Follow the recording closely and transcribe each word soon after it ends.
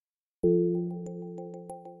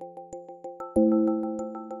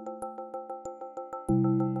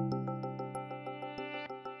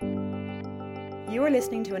You are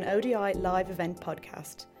listening to an ODI live event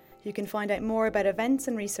podcast. You can find out more about events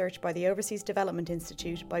and research by the Overseas Development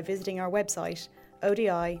Institute by visiting our website,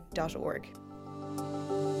 odi.org.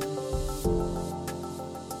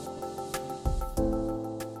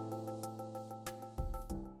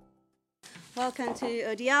 Welcome to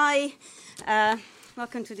ODI.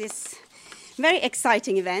 Welcome to this very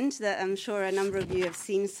exciting event that I'm sure a number of you have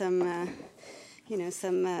seen some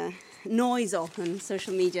noise of on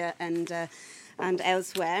social media and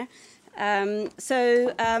elsewhere.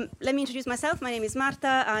 Let me introduce myself. My name is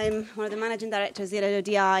Marta. I'm one of the managing directors here at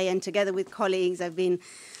ODI, and together with colleagues, I've been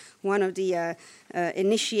one of the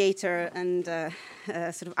initiator and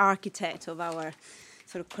sort of architect of our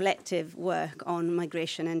sort of collective work on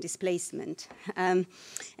migration and displacement. And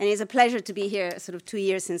it's a pleasure to be here sort of 2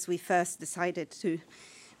 years since we first decided to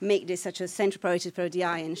make this such a central priority for ODI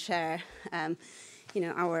and share our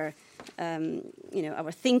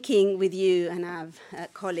thinking with you and have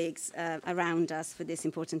colleagues around us for this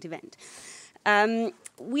important event.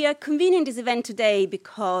 We are convening this event today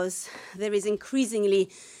because there is increasingly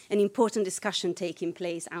an important discussion taking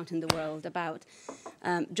place out in the world about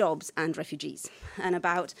jobs and refugees, and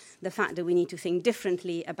about the fact that we need to think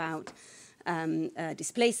differently about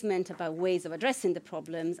displacement, about ways of addressing the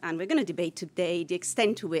problems, and we're going to debate today the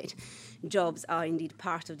extent to which jobs are indeed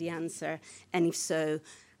part of the answer, and if so,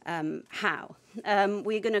 how.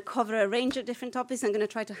 We're going to cover a range of different topics. I'm going to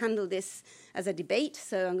try to handle this as a debate,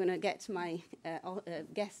 so I'm going to get my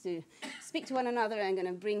guests to speak to one another. I'm going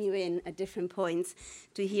to bring you in at different points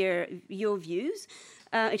to hear your views.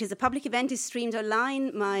 It is a public event. It's streamed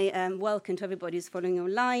online. My welcome to everybody who's following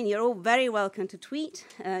online. You're all very welcome to tweet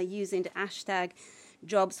using the hashtag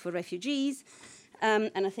 #JobsForRefugees.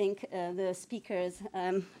 And I think the speakers'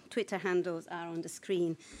 Twitter handles are on the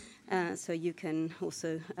screen, so you can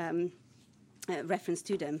also reference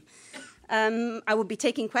to them. I will be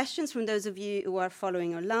taking questions from those of you who are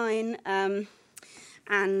following online.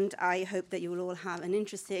 And I hope that you will all have an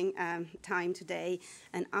interesting time today.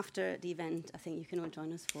 And after the event, I think you can all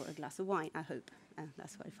join us for a glass of wine, I hope.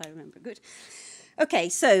 That's what, if I remember. Good. Okay,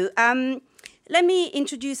 so let me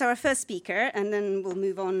introduce our first speaker, and then we'll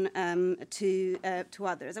move on to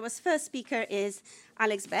others. Our first speaker is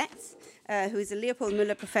Alex Betts, who is a Leopold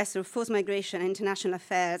Müller Professor of Forced Migration and International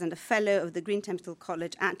Affairs and a Fellow of the Green Temple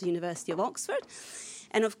College at the University of Oxford.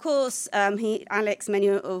 And of course, Alex, many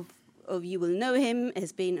of you will know him,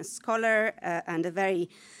 has been a scholar and a very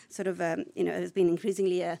sort of, has been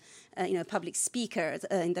increasingly a public speaker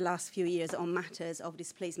in the last few years on matters of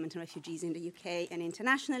displacement and refugees in the UK and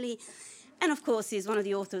internationally. And of course, he's one of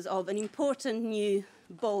the authors of an important new,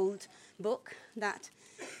 bold book that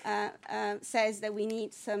says that we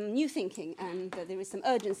need some new thinking and that there is some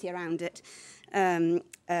urgency around it,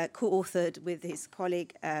 co-authored with his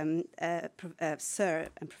colleague, Sir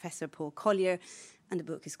and Professor Paul Collier. And the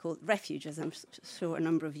book is called Refuge, as I'm sure a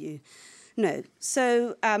number of you know.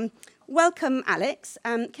 So welcome, Alex.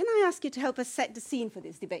 Can I ask you to help us set the scene for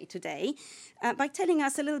this debate today by telling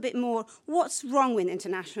us a little bit more what's wrong with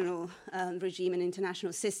international regime and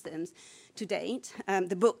international systems to date?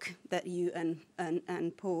 The book that you and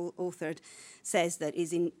Paul authored says that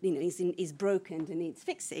is broken and needs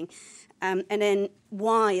fixing. And then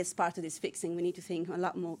why, as part of this fixing, we need to think a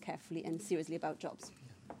lot more carefully and seriously about jobs.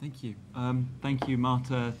 Thank you. Thank you,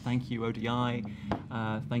 Marta. Thank you, ODI.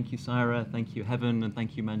 Thank you, Sarah. Thank you, Heaven. And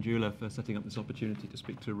thank you, Manjula, for setting up this opportunity to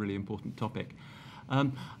speak to a really important topic.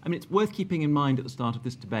 It's worth keeping in mind at the start of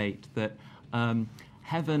this debate that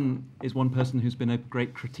Heaven is one person who's been a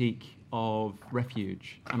great critique of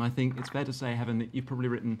Refuge. And I think it's fair to say, Heaven, that you've probably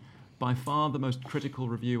written by far the most critical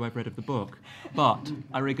review I've read of the book. But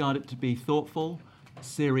I regard it to be thoughtful,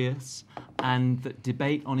 serious, and that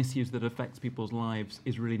debate on issues that affects people's lives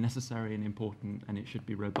is really necessary and important, and it should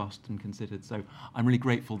be robust and considered. So I'm really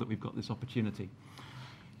grateful that we've got this opportunity.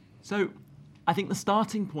 So I think the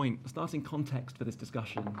starting point, the starting context for this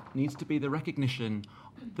discussion needs to be the recognition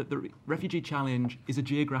that the refugee challenge is a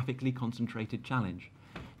geographically concentrated challenge.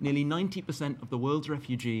 Nearly 90% of the world's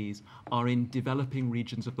refugees are in developing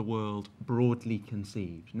regions of the world, broadly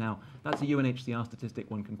conceived. Now, that's a UNHCR statistic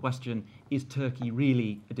one can question. Is Turkey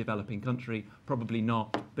really a developing country? Probably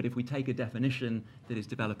not. But if we take a definition that is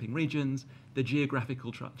developing regions, the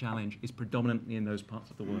geographical challenge is predominantly in those parts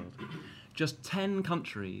of the world. Just 10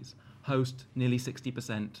 countries host nearly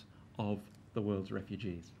 60% of the world's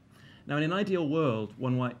refugees. Now, in an ideal world,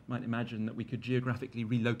 one might imagine that we could geographically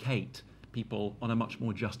relocate people on a much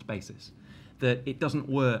more just basis. That it doesn't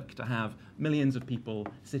work to have millions of people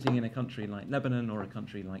sitting in a country like Lebanon or a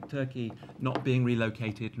country like Turkey not being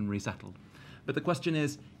relocated and resettled. But the question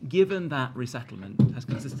is, given that resettlement has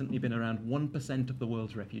consistently been around 1% of the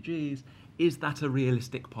world's refugees, is that a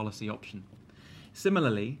realistic policy option?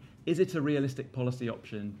 Similarly, is it a realistic policy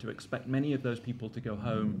option to expect many of those people to go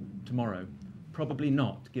home tomorrow? Probably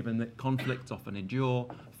not, given that conflicts often endure,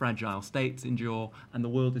 fragile states endure, and the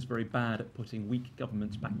world is very bad at putting weak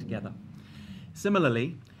governments back together.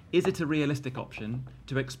 Similarly, is it a realistic option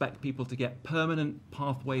to expect people to get permanent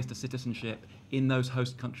pathways to citizenship in those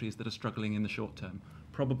host countries that are struggling in the short term?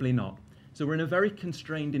 Probably not. So we're in a very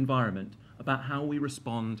constrained environment about how we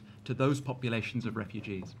respond to those populations of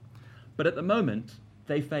refugees. But at the moment,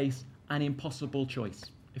 they face an impossible choice,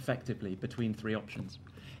 effectively, between three options.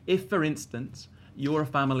 If, for instance, you're a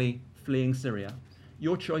family fleeing Syria,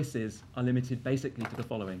 your choices are limited basically to the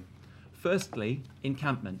following. Firstly,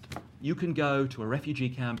 encampment. You can go to a refugee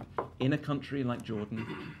camp in a country like Jordan,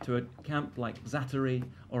 to a camp like Zaatari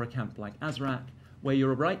or a camp like Azraq, where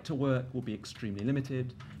your right to work will be extremely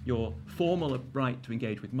limited, your formal right to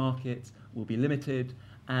engage with markets will be limited,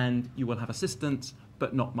 and you will have assistance,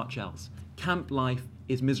 but not much else. Camp life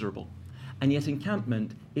is miserable. And yet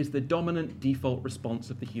encampment is the dominant default response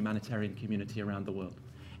of the humanitarian community around the world.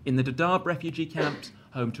 In the Dadaab refugee camps,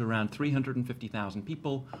 home to around 350,000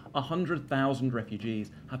 people, 100,000 refugees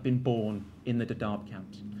have been born in the Dadaab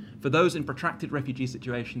camps. For those in protracted refugee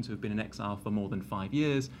situations who have been in exile for more than 5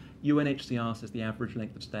 years, UNHCR says the average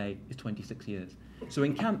length of stay is 26 years. So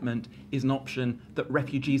encampment is an option that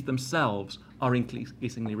refugees themselves are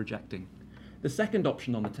increasingly rejecting. The second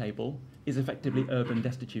option on the table is effectively urban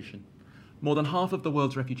destitution. More than half of the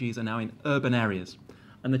world's refugees are now in urban areas.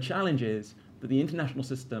 And the challenge is that the international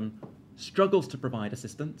system struggles to provide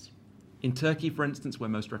assistance. In Turkey, for instance, where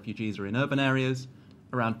most refugees are in urban areas,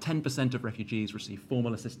 around 10% of refugees receive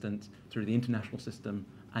formal assistance through the international system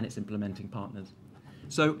and its implementing partners.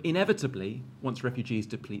 So inevitably, once refugees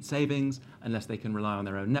deplete savings, unless they can rely on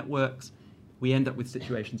their own networks, we end up with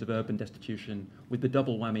situations of urban destitution with the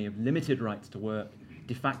double whammy of limited rights to work,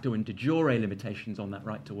 de facto and de jure limitations on that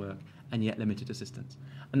right to work, and yet limited assistance.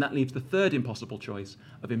 And that leaves the third impossible choice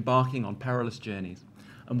of embarking on perilous journeys.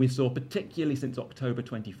 And we saw, particularly since October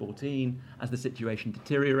 2014, as the situation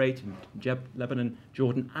deteriorated in Lebanon,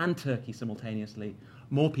 Jordan, and Turkey simultaneously,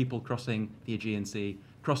 more people crossing the Aegean Sea,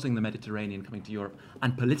 crossing the Mediterranean, coming to Europe,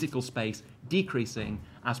 and political space decreasing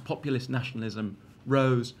as populist nationalism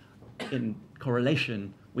rose in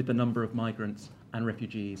correlation with the number of migrants and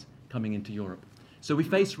refugees coming into Europe. So we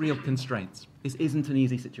face real constraints. This isn't an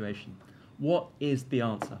easy situation. What is the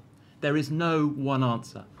answer? There is no one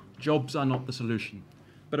answer. Jobs are not the solution.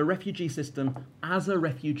 But a refugee system, as a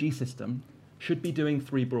refugee system, should be doing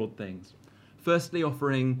three broad things. Firstly,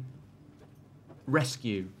 offering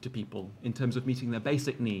rescue to people in terms of meeting their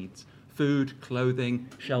basic needs: food, clothing,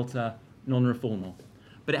 shelter, non-refoulement.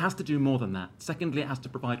 But it has to do more than that. Secondly, it has to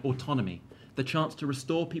provide autonomy, the chance to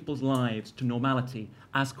restore people's lives to normality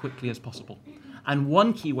as quickly as possible. And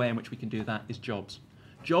one key way in which we can do that is jobs.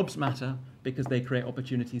 Jobs matter because they create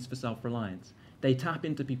opportunities for self-reliance. They tap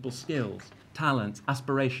into people's skills, talents,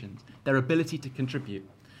 aspirations, their ability to contribute.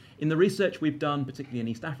 In the research we've done, particularly in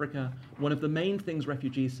East Africa, one of the main things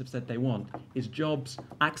refugees have said they want is jobs,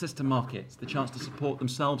 access to markets, the chance to support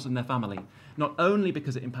themselves and their family, not only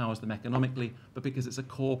because it empowers them economically, but because it's a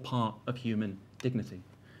core part of human dignity.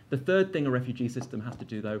 The third thing a refugee system has to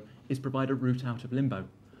do, though, is provide a route out of limbo.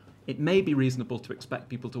 It may be reasonable to expect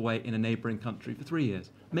people to wait in a neighbouring country for 3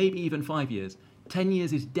 years, maybe even 5 years. 10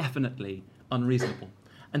 years is definitely unreasonable.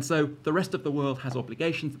 And so the rest of the world has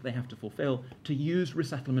obligations that they have to fulfill to use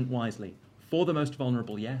resettlement wisely. For the most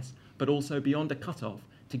vulnerable, yes, but also beyond a cut-off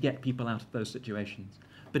to get people out of those situations.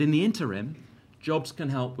 But in the interim, jobs can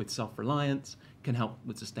help with self-reliance, can help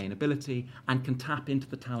with sustainability, and can tap into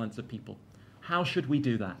the talents of people. How should we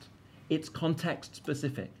do that? It's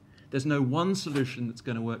context-specific. There's no one solution that's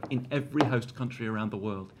going to work in every host country around the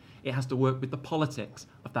world. It has to work with the politics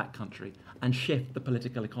of that country and shift the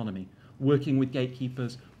political economy, working with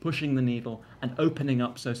gatekeepers, pushing the needle, and opening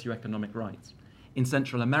up socioeconomic rights. In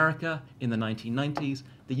Central America, in the 1990s,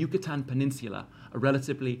 the Yucatan Peninsula, a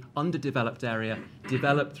relatively underdeveloped area,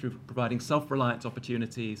 developed through providing self-reliance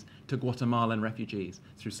opportunities to Guatemalan refugees.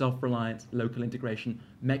 Through self-reliance, local integration,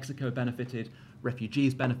 Mexico benefited,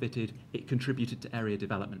 refugees benefited, it contributed to area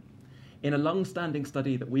development. In a long-standing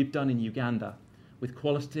study that we've done in Uganda, with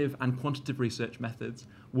qualitative and quantitative research methods,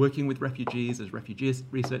 working with refugees as refugee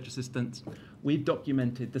research assistants, we've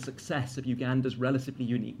documented the success of Uganda's relatively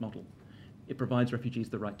unique model. It provides refugees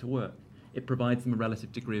the right to work. It provides them a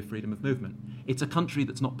relative degree of freedom of movement. It's a country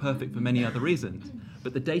that's not perfect for many other reasons,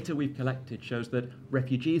 but the data we've collected shows that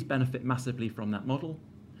refugees benefit massively from that model.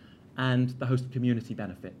 and the host community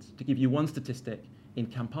benefits. To give you one statistic, in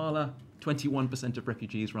Kampala, 21% of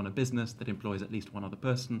refugees run a business that employs at least one other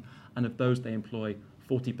person, and of those they employ,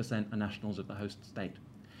 40% are nationals of the host state.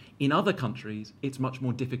 In other countries, it's much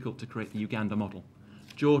more difficult to create the Uganda model.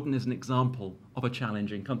 Jordan is an example of a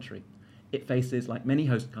challenging country. It faces, like many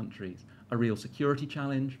host countries, a real security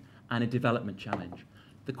challenge and a development challenge.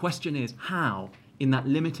 The question is how, in that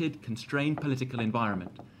limited, constrained political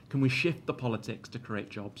environment, can we shift the politics to create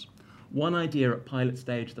jobs? One idea at pilot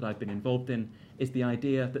stage that I've been involved in is the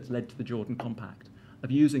idea that's led to the Jordan Compact,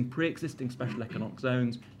 of using pre-existing special economic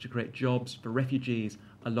zones to create jobs for refugees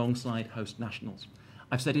alongside host nationals.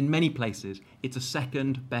 I've said in many places it's a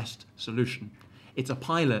second best solution. It's a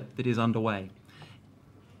pilot that is underway.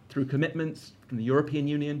 Through commitments from the European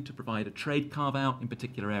Union to provide a trade carve-out in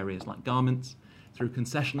particular areas like garments, through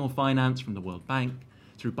concessional finance from the World Bank,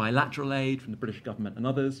 through bilateral aid from the British government and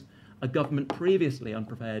others, a government previously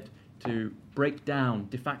unprepared to break down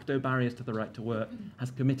de facto barriers to the right to work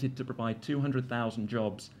has committed to provide 200,000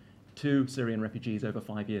 jobs to Syrian refugees over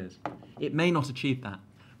 5 years. It may not achieve that,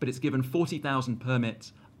 but it's given 40,000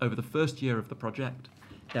 permits over the first year of the project.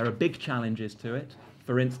 There are big challenges to it.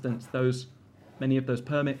 For instance, many of those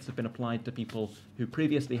permits have been applied to people who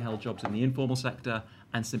previously held jobs in the informal sector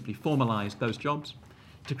and simply formalised those jobs.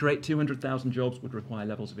 To create 200,000 jobs would require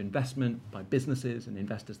levels of investment by businesses and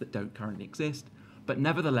investors that don't currently exist. But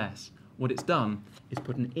nevertheless, what it's done is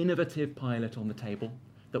put an innovative pilot on the table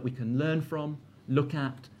that we can learn from, look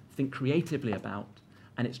at, think creatively about,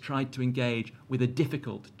 and it's tried to engage with a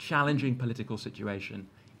difficult, challenging political situation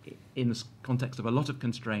in the context of a lot of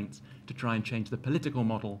constraints to try and change the political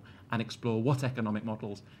model and explore what economic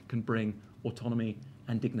models can bring autonomy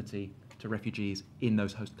and dignity to refugees in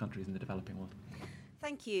those host countries in the developing world.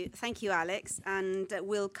 Thank you, Alex. And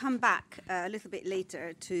we'll come back a little bit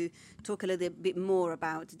later to talk a little bit more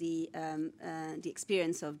about the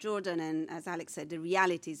experience of Jordan and, as Alex said, the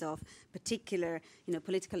realities of particular,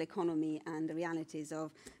 political economy and the realities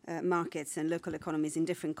of markets and local economies in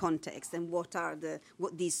different contexts, and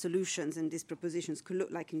what these solutions and these propositions could look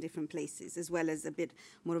like in different places, as well as a bit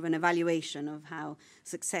more of an evaluation of how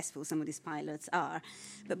successful some of these pilots are.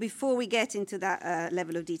 But before we get into that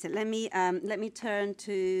level of detail, let me turn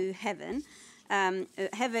to Heaven.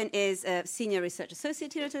 Heaven is a senior research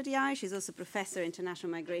associate here at ODI. She's also professor of international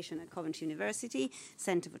migration at Coventry University,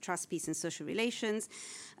 Centre for Trust, Peace and Social Relations,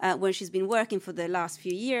 where she's been working for the last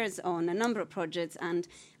few years on a number of projects, and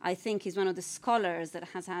I think is one of the scholars that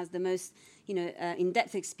has the most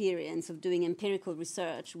in-depth experience of doing empirical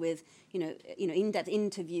research with in-depth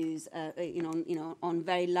interviews on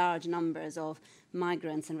very large numbers of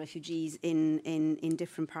migrants and refugees in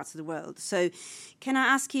different parts of the world. So can I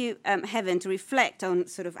ask you, Heaven, to reflect on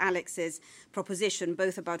sort of Alex's proposition,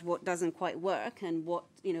 both about what doesn't quite work and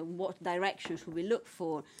what direction should we look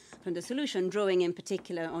for from the solution, drawing in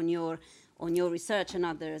particular on your research and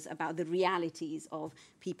others about the realities of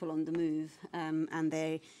people on the move and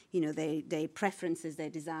their preferences, their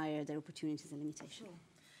desire, their opportunities and limitations. Sure.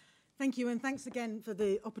 Thank you, and thanks again for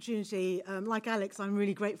the opportunity. Like Alex, I'm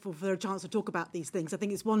really grateful for a chance to talk about these things. I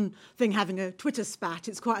think it's one thing having a Twitter spat.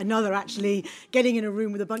 It's quite another actually getting in a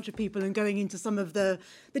room with a bunch of people and going into some of the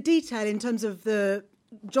detail in terms of the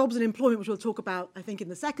jobs and employment, which we'll talk about, I think, in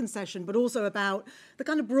the second session, but also about the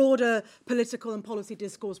kind of broader political and policy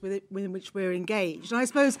discourse within which we're engaged. And I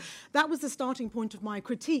suppose that was the starting point of my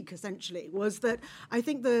critique, essentially, was that I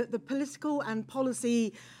think the political and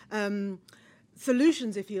policy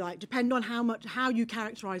solutions, if you like, depend on how you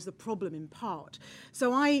characterise the problem in part.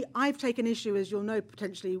 So I've taken issue, as you'll know,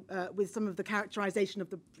 potentially with some of the characterisation of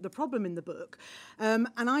the problem in the book. And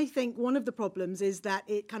I think one of the problems is that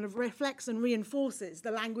it kind of reflects and reinforces the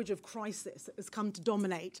language of crisis that has come to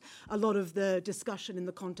dominate a lot of the discussion in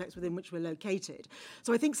the context within which we're located.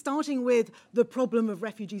 So I think starting with the problem of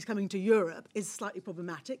refugees coming to Europe is slightly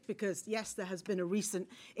problematic because, yes, there has been a recent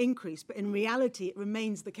increase, but in reality it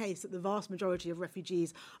remains the case that the vast majority of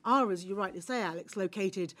refugees are, as you rightly say, Alex,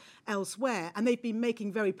 located elsewhere, and they've been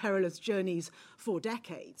making very perilous journeys for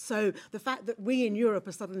decades. So the fact that we in Europe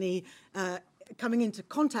are suddenly coming into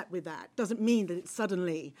contact with that doesn't mean that it's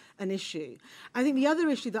suddenly an issue. I think the other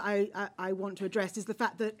issue that I want to address is the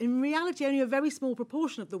fact that in reality only a very small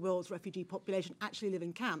proportion of the world's refugee population actually live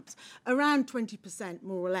in camps, around 20%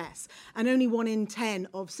 more or less, and only 1 in 10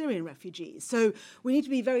 of Syrian refugees. So we need to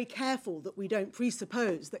be very careful that we don't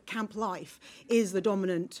presuppose that camp life is the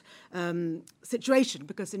dominant situation,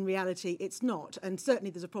 because in reality it's not. And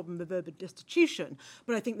certainly there's a problem of urban destitution,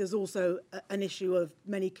 but I think there's also an issue of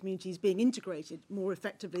many communities being integrated evaluated more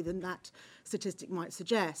effectively than that statistic might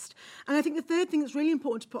suggest. And I think the third thing that's really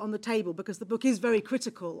important to put on the table, because the book is very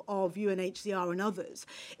critical of UNHCR and others,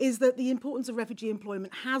 is that the importance of refugee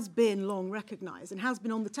employment has been long recognised and has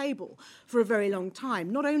been on the table for a very long time,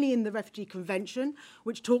 not only in the Refugee Convention,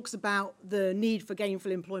 which talks about the need for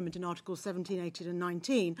gainful employment in Articles 17, 18 and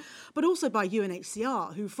 19, but also by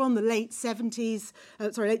UNHCR, who from the late 60s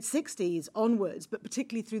onwards, but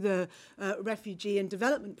particularly through the Refugee and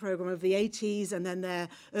Development Programme of the 80s and then their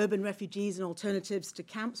urban refugees and alternatives to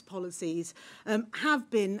camps policies, have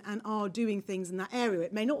been and are doing things in that area.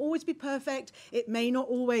 It may not always be perfect, it may not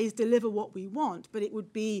always deliver what we want, but it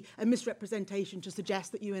would be a misrepresentation to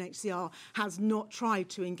suggest that UNHCR has not tried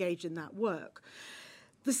to engage in that work.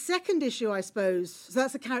 The second issue, I suppose, so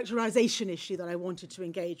that's the characterisation issue that I wanted to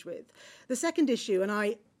engage with. The second issue, and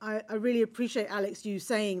I really appreciate, Alex, you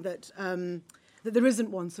saying that that there isn't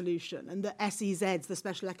one solution and that SEZs, the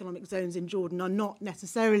special economic zones in Jordan, are not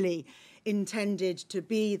necessarily intended to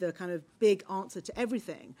be the kind of big answer to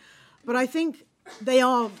everything. But I think they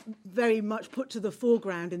are very much put to the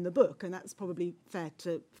foreground in the book, and that's probably fair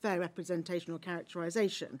representation or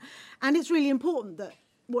characterisation. And it's really important that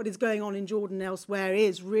what is going on in Jordan and elsewhere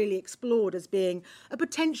is really explored as being a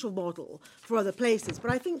potential model for other places. But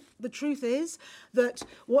I think the truth is that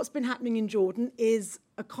what's been happening in Jordan is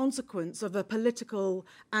a consequence of a political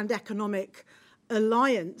and economic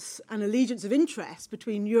alliance and allegiance of interest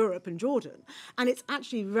between Europe and Jordan. And it's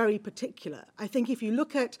actually very particular. I think if you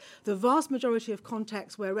look at the vast majority of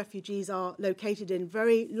contexts where refugees are located in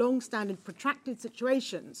very long-standing, protracted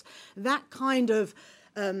situations, that kind of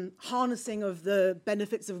harnessing of the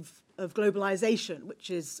benefits of globalization, which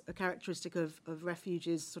is a characteristic of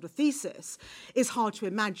refugees' sort of thesis, is hard to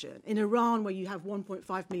imagine. In Iran, where you have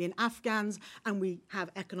 1.5 million Afghans and we have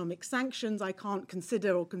economic sanctions, I can't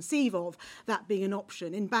consider or conceive of that being an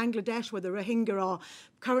option. In Bangladesh, where the Rohingya are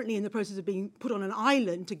currently in the process of being put on an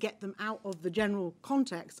island to get them out of the general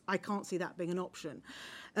context, I can't see that being an option.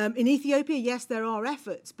 In Ethiopia, yes, there are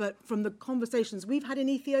efforts, but from the conversations we've had in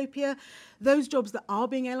Ethiopia, those jobs that are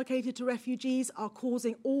being allocated to refugees are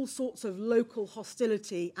causing all sorts of local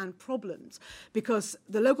hostility and problems because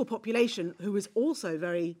the local population, who is also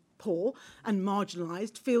very poor and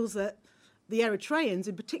marginalised, feels that the Eritreans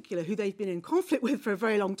in particular, who they've been in conflict with for a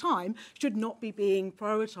very long time, should not be being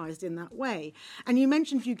prioritised in that way. And you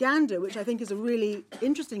mentioned Uganda, which I think is a really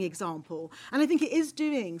interesting example, and I think it is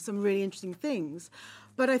doing some really interesting things.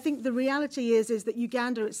 But I think the reality is that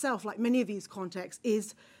Uganda itself, like many of these contexts,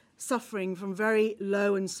 is suffering from very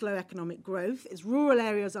low and slow economic growth. Its rural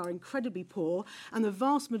areas are incredibly poor, and the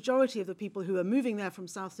vast majority of the people who are moving there from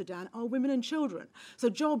South Sudan are women and children. So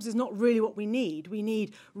jobs is not really what we need. We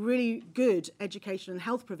need really good education and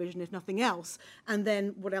health provision, if nothing else, and then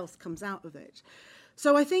what else comes out of it.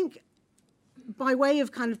 So I think by way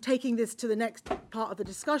of kind of taking this to the next part of the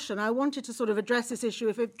discussion, I wanted to sort of address this issue.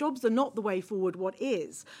 If jobs are not the way forward, what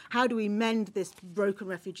is? How do we mend this broken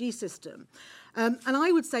refugee system? And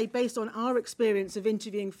I would say, based on our experience of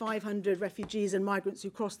interviewing 500 refugees and migrants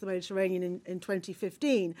who crossed the Mediterranean in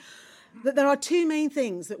 2015, that there are two main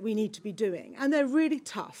things that we need to be doing, and they're really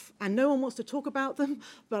tough, and no one wants to talk about them,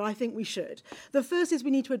 but I think we should. The first is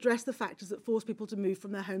we need to address the factors that force people to move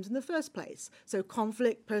from their homes in the first place, so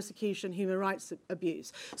conflict, persecution, human rights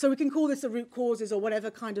abuse. So we can call this the root causes or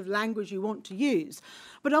whatever kind of language you want to use,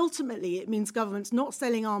 but ultimately it means governments not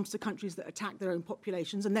selling arms to countries that attack their own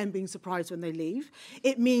populations and then being surprised when they leave.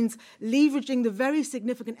 It means leveraging the very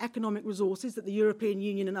significant economic resources that the European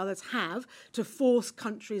Union and others have to force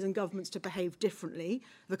countries and governments to behave differently,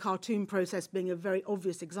 the Khartoum process being a very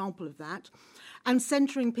obvious example of that, and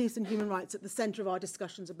centering peace and human rights at the centre of our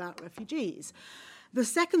discussions about refugees. The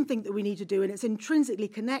second thing that we need to do, and it's intrinsically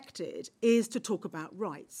connected, is to talk about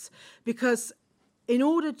rights, because in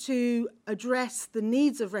order to address the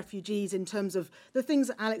needs of refugees in terms of the things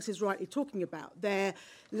that Alex is rightly talking about, their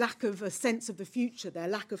lack of a sense of the future, their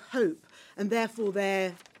lack of hope, and therefore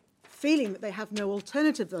their feeling that they have no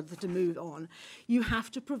alternative other than to move on, you have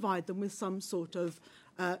to provide them with some sort of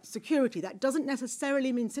security. That doesn't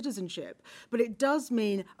necessarily mean citizenship, but it does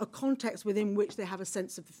mean a context within which they have a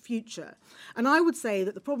sense of the future. And I would say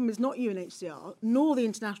that the problem is not UNHCR, nor the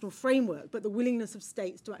international framework, but the willingness of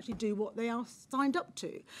states to actually do what they are signed up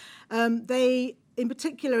to. They, in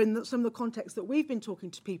particular, in some of the contexts that we've been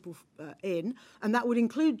talking to people in, and that would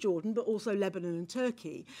include Jordan, but also Lebanon and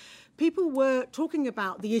Turkey, people were talking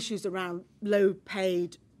about the issues around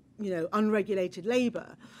low-paid, unregulated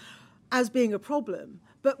labour as being a problem.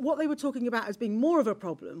 But what they were talking about as being more of a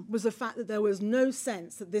problem was the fact that there was no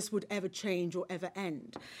sense that this would ever change or ever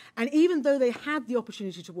end. And even though they had the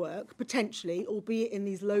opportunity to work, potentially, albeit in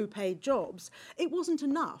these low-paid jobs, it wasn't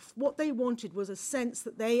enough. What they wanted was a sense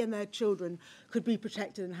that they and their children could be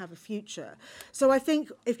protected and have a future. So I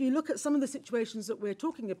think if you look at some of the situations that we're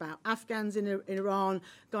talking about, Afghans in Iran,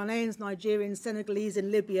 Ghanaians, Nigerians, Senegalese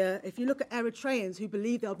in Libya, if you look at Eritreans who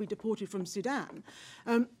believe they'll be deported from Sudan,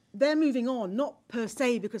 they're moving on, not per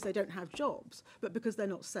se because they don't have jobs, but because they're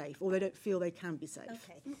not safe or they don't feel they can be safe.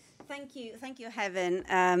 Okay. Thank you, Heaven.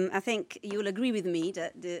 I think you'll agree with me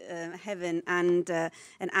that Heaven and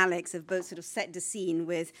Alex have both sort of set the scene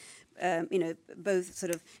with, both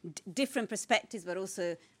sort of different perspectives, but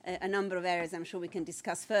also a number of areas I'm sure we can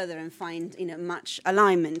discuss further and find, much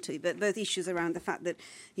alignment to. But both issues around the fact that,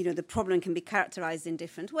 the problem can be characterized in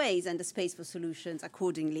different ways and the space for solutions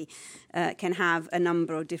accordingly can have a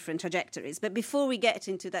number of different trajectories. But before we get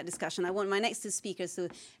into that discussion, I want my next two speakers to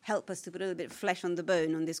help us to put a little bit of flesh on the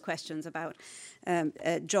bone on these questions about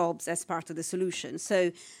jobs as part of the solution.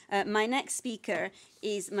 So my next speaker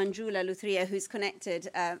is Manjula Luthria, who's connected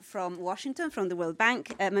from Washington, from the World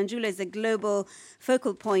Bank. Manjula is a global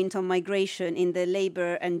focal point on migration in the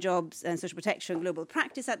labour and jobs and social protection global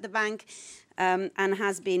practice at the bank, and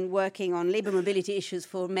has been working on labour mobility issues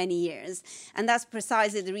for many years. And that's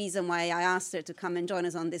precisely the reason why I asked her to come and join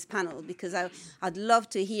us on this panel, because I'd love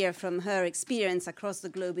to hear from her experience across the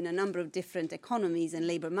globe in a number of different economies and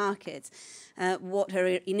labour markets, what her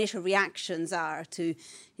initial reactions are to,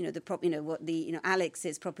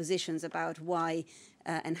 Alex's propositions about why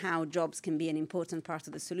and how jobs can be an important part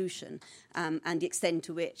of the solution, and the extent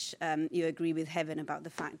to which you agree with Heaven about the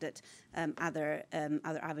fact that other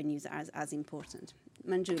avenues are as important.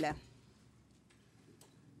 Manjula.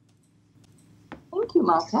 Thank you,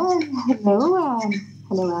 Martha. Hello,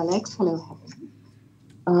 hello, Alex. Hello,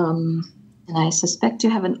 Heaven. And I suspect you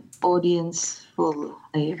have an audience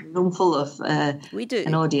a room full of we do.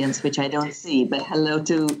 An audience which I don't see, but hello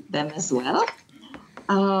to them as well.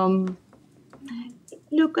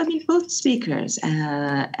 Look, both speakers,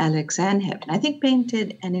 Alex and Heaven, I think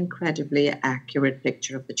painted an incredibly accurate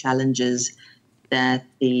picture of the challenges that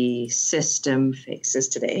the system faces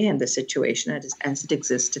today and the situation as it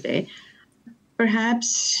exists today.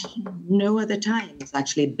 Perhaps no other time has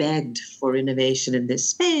actually begged for innovation in this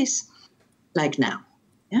space like now.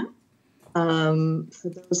 Yeah. For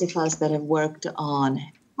those of us that have worked on,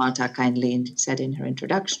 Marta kindly said in her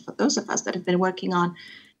introduction, for those of us that have been working on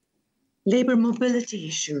labor mobility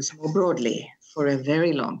issues more broadly for a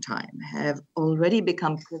very long time, have already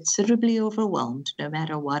become considerably overwhelmed, no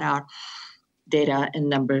matter what our data and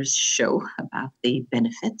numbers show about the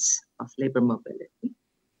benefits of labor mobility.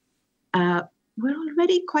 We're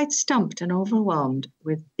already quite stumped and overwhelmed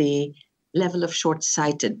with the level of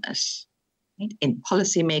short-sightedness, right, in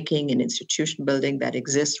policymaking and institution building that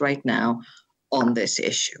exists right now on this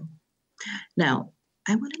issue. Now,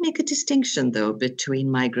 I want to make a distinction, though, between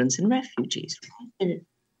migrants and refugees. They're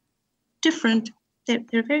different. They're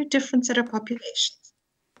a very different set of populations.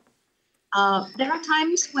 There are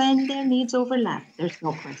times when their needs overlap. There's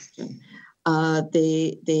no question.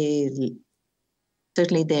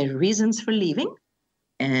 Certainly, their reasons for leaving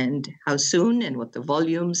and how soon and what the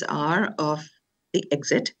volumes are of the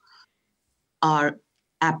exit are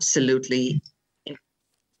absolutely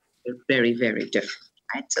very, very different.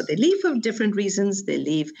 Right? So they leave for different reasons. They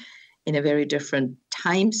leave in a very different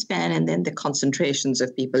time span. And then the concentrations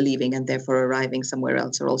of people leaving and therefore arriving somewhere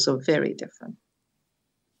else are also very different.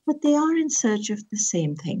 But they are in search of the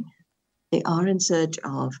same thing. They are in search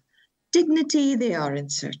of dignity. They are in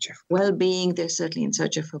search of well-being. They're certainly in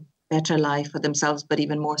search of a better life for themselves, but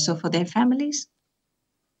even more so for their families.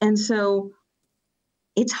 And so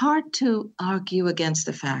it's hard to argue against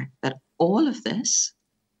the fact that all of this,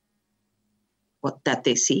 that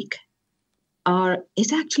they seek,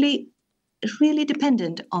 is actually really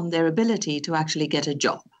dependent on their ability to actually get a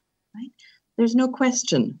job. Right? There's no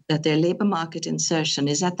question that their labor market insertion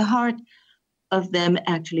is at the heart of them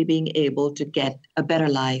actually being able to get a better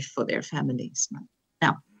life for their families.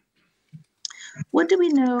 Now, what do we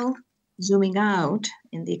know, zooming out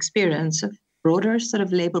in the experience of broader sort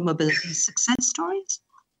of labor mobility success stories?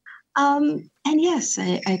 And yes,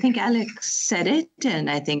 I think Alex said it, and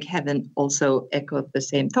I think Heaven also echoed the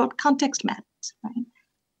same thought. Context matters, right?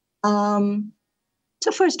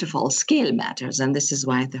 So first of all, scale matters, and this is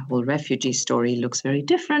why the whole refugee story looks very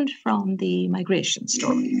different from the migration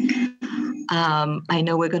story. I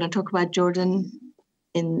know we're going to talk about Jordan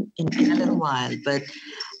in a little while, but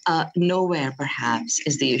nowhere perhaps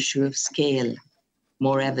is the issue of scale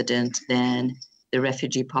more evident than the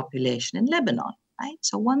refugee population in Lebanon. right?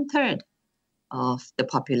 So 1/3 of the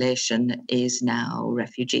population is now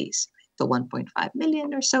refugees. So 1.5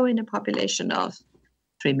 million or so in a population of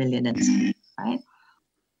 3 million and so, right?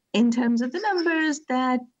 In terms of the numbers,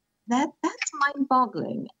 that's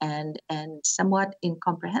mind-boggling and somewhat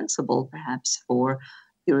incomprehensible, perhaps, for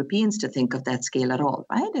Europeans to think of that scale at all,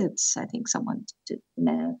 right? I think someone did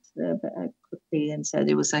math quickly and said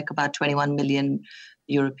it was like about 21 million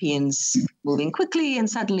Europeans moving quickly and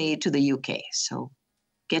suddenly to the UK. So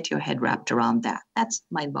get your head wrapped around that. That's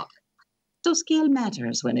mind-boggling. So scale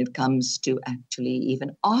matters when it comes to actually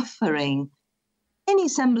even offering any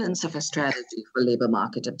semblance of a strategy for labor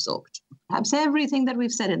market absorption. Perhaps everything that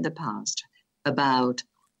we've said in the past about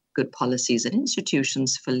good policies and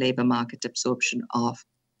institutions for labor market absorption of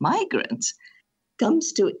migrants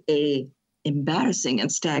comes to a embarrassing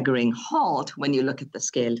and staggering halt when you look at the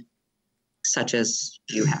scale, such as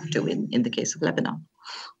you have to in the case of Lebanon.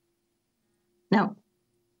 Now,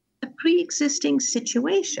 a pre-existing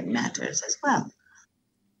situation matters as well.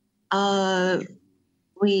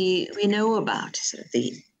 We know about sort of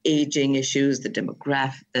the aging issues, the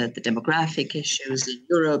demographic issues in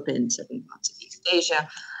Europe and certain parts of East Asia.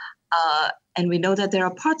 And we know that there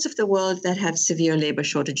are parts of the world that have severe labor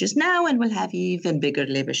shortages now and will have even bigger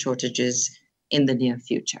labor shortages in the near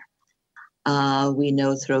future. We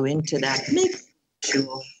know throw into that mix issue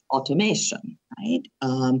of automation, right?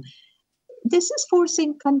 This is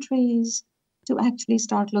forcing countries to actually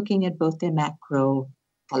start looking at both their macro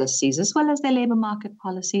policies as well as their labor market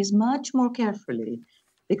policies much more carefully,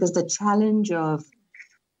 because the challenge of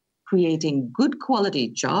creating good quality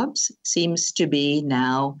jobs seems to be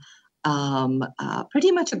now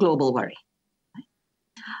pretty much a global worry.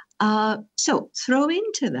 So throw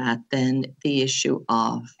into that then the issue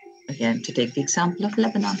of, again, to take the example of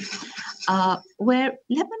Lebanon, where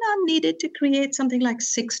Lebanon needed to create something like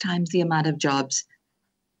 6 times the amount of jobs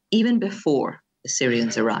even before the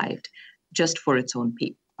Syrians arrived, just for its own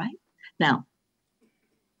people, right? Now,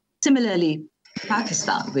 similarly,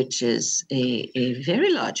 Pakistan, which is a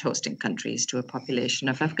very large hosting country to a population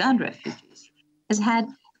of Afghan refugees, has had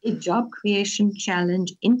a job creation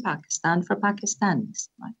challenge in Pakistan for Pakistanis,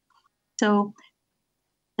 right? So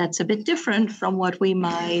that's a bit different from what we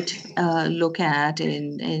might look at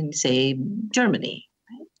in, say, Germany.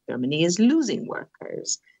 Right? Germany is losing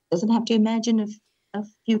workers, doesn't have to imagine a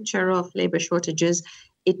future of labor shortages.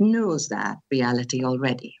 It knows that reality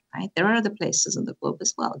already, right? There are other places in the globe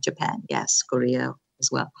as well, Japan, yes, Korea as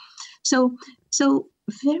well. So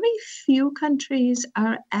very few countries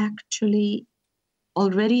are actually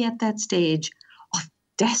already at that stage of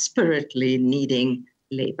desperately needing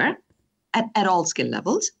labor at all skill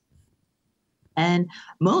levels. And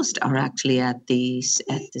most are actually at the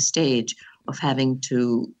stage of having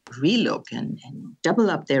to relook and double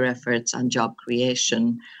up their efforts on job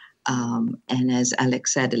creation. And as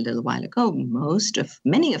Alex said a little while ago,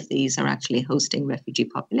 many of these are actually hosting refugee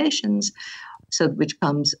populations, and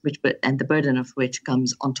the burden of which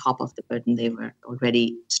comes on top of the burden they were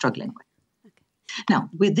already struggling with. Okay. Now,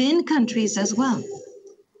 within countries as well,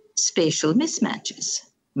 spatial mismatches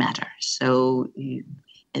matter. So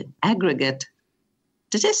aggregate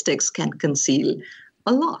statistics can conceal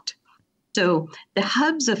a lot. So the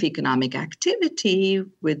hubs of economic activity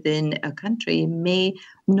within a country may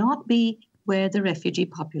not be where the refugee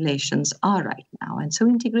populations are right now. And so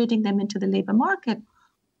integrating them into the labor market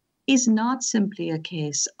is not simply a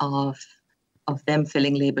case of them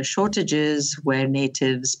filling labor shortages where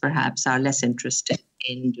natives perhaps are less interested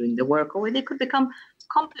in doing the work, or where they could become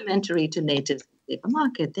complementary to native labor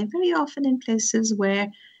market. They're very often in places where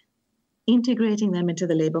integrating them into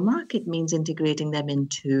the labor market means integrating them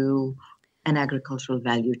into an agricultural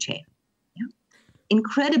value chain. Yeah?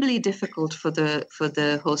 Incredibly difficult for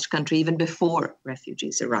the host country even before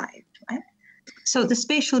refugees arrived. Right? So the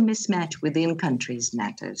spatial mismatch within countries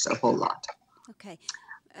matters a whole lot. Okay.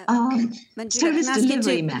 Manjula, service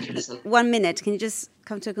delivery matters. 1 minute. Can you just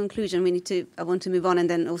come to a conclusion? I want to move on and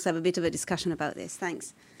then also have a bit of a discussion about this.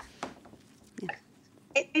 Thanks. Yeah.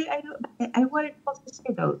 I wanted also to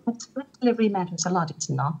say, though, that service delivery matters a lot. It's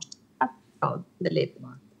not about the labor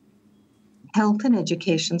market. Health and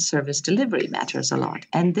education service delivery matters a lot.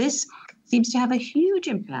 And this seems to have a huge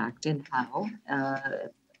impact in how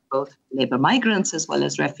both labor migrants as well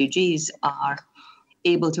as refugees are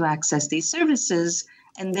able to access these services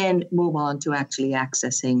and then move on to actually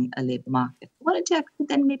accessing a labor market. I wanted to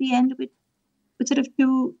then maybe end with sort of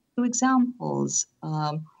two examples.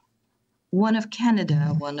 One of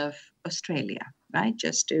Canada, one of Australia, right?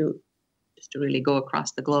 Just to really go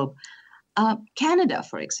across the globe. Canada,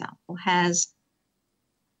 for example, has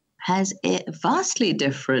a vastly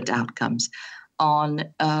different outcomes on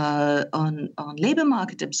labour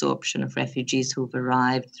market absorption of refugees who've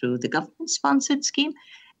arrived through the government-sponsored scheme,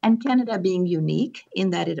 and Canada being unique in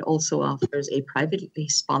that it also offers a privately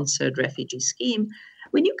sponsored refugee scheme.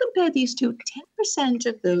 When you compare these two, 10%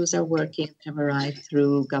 of those are working have arrived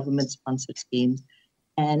through government-sponsored schemes,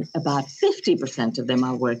 and about 50% of them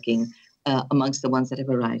are working amongst the ones that have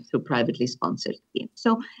arrived through privately sponsored schemes.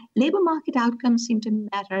 So labour market outcomes seem to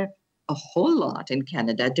matter a whole lot in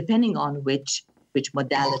Canada, depending on which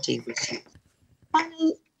modality was used.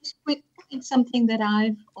 Finally, just quick point, something that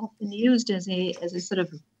I've often used as a sort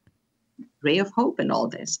of ray of hope in all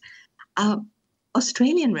this.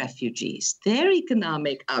 Australian refugees, their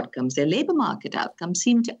economic outcomes, their labour market outcomes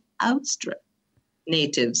seem to outstrip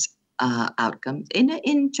natives' outcomes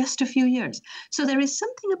in just a few years. So there is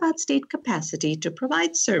something about state capacity to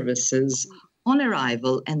provide services on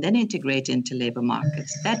arrival and then integrate into labour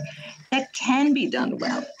markets that can be done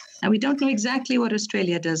well. And we don't know exactly what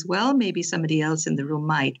Australia does well. Maybe somebody else in the room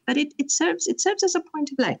might, but it serves as a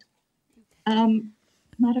point of light. I'm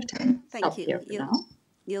out of time. Thank you.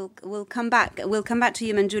 We'll come back to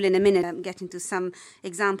you, Manjula, in a minute. Get into some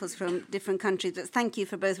examples from different countries. But thank you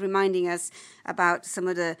for both reminding us about some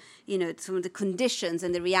of the conditions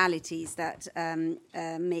and the realities that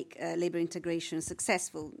make labour integration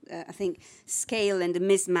successful. I think scale and the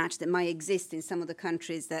mismatch that might exist in some of the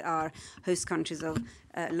countries that are host countries of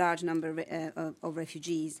a large number of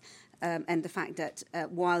refugees. And the fact that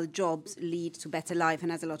while jobs lead to better life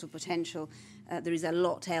and has a lot of potential, there is a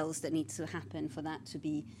lot else that needs to happen for that to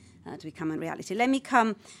become a reality. Let me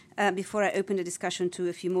come, before I open the discussion to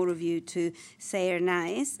a few more of you, to Sayer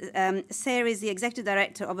Nais. Sayer is the executive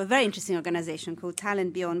director of a very interesting organization called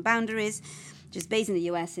Talent Beyond Boundaries, which is based in the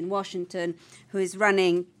US, in Washington, who is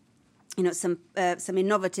running some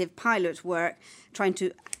innovative pilot work, trying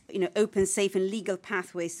to open safe and legal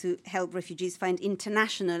pathways to help refugees find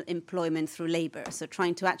international employment through labour. So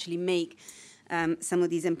trying to actually make some of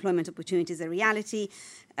these employment opportunities a reality,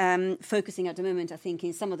 focusing at the moment, I think,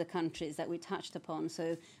 in some of the countries that we touched upon,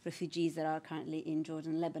 so refugees that are currently in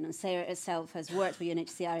Jordan and Lebanon. Sarah herself has worked for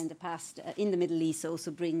UNHCR in the past in the Middle East, so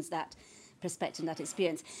also brings that perspective and that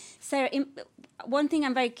experience. Sarah, one thing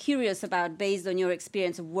I'm very curious about, based on your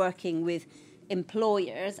experience of working with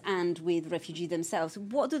employers and with refugees themselves,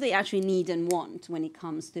 what do they actually need and want when it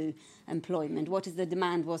comes to employment? What is the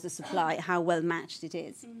demand? What's the supply? How well matched it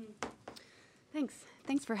is? Mm-hmm.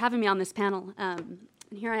 Thanks for having me on this panel. And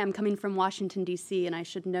here I am coming from Washington, D.C., and I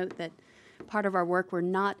should note that part of our work, we're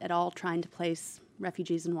not at all trying to place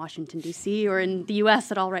refugees in Washington, D.C. or in the U.S.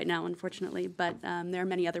 at all right now, unfortunately, but there are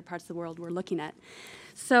many other parts of the world we're looking at.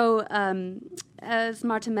 So as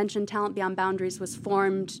Marta mentioned, Talent Beyond Boundaries was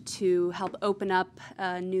formed to help open up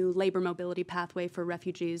a new labor mobility pathway for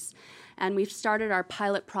refugees. And we've started our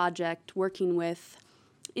pilot project working with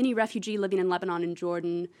any refugee living in Lebanon and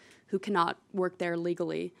Jordan who cannot work there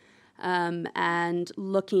legally, and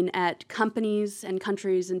looking at companies and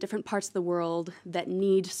countries in different parts of the world that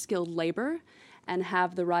need skilled labor and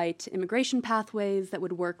have the right immigration pathways that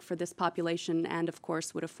would work for this population and, of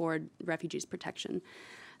course, would afford refugees protection.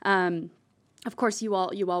 Of course, you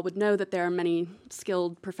all would know that there are many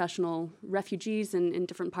skilled professional refugees in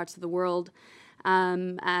different parts of the world.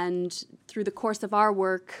 And through the course of our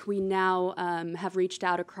work, we now have reached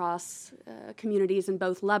out across communities in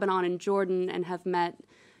both Lebanon and Jordan and have met,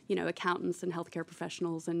 accountants and healthcare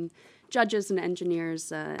professionals and judges and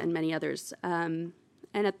engineers and many others. And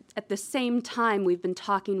at the same time, we've been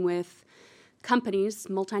talking with companies,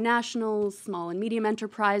 multinationals, small and medium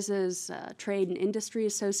enterprises, trade and industry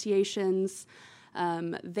associations.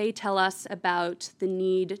 They tell us about the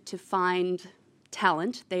need to find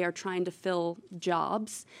talent. They are trying to fill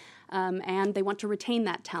jobs, and they want to retain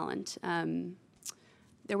that talent.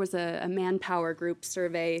 There was a Manpower Group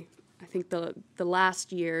survey, I think the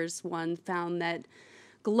last year's one, found that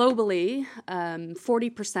globally,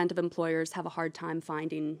 40% of employers have a hard time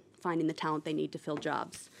finding the talent they need to fill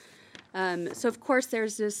jobs. So of course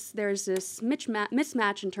there's this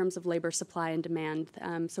mismatch in terms of labor supply and demand.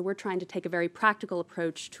 So we're trying to take a very practical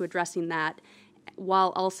approach to addressing that,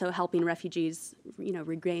 while also helping refugees,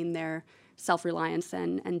 regain their self-reliance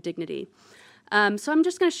and dignity. So I'm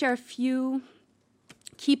just going to share a few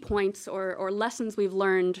key points or lessons we've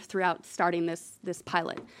learned throughout starting this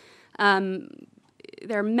pilot.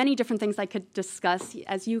 There are many different things I could discuss.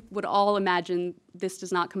 As you would all imagine, this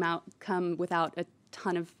does not come without a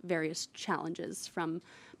ton of various challenges, from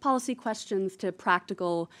policy questions to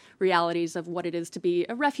practical realities of what it is to be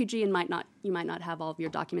a refugee, and you might not have all of your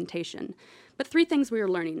documentation. But 3 things we are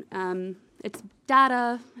learning. It's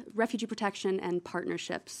data, refugee protection, and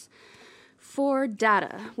partnerships. For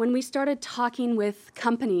data, when we started talking with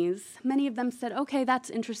companies, many of them said, okay, that's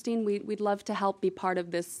interesting. We'd love to help be part of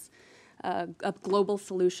this a global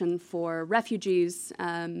solution for refugees.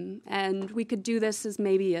 And we could do this as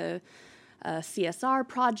maybe a CSR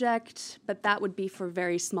project, but that would be for a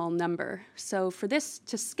very small number. So for this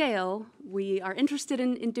to scale, we are interested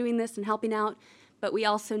in doing this and helping out, but we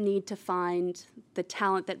also need to find the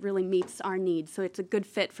talent that really meets our needs. So it's a good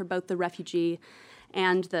fit for both the refugee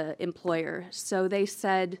and the employer. So they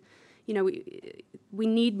said, you know, we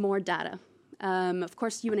need more data. Of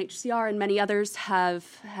course, UNHCR and many others have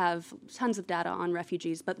tons of data on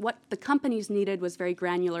refugees, but what the companies needed was very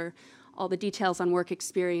granular, all the details on work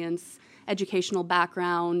experience, educational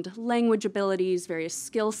background, language abilities, various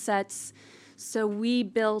skill sets. So we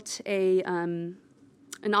built an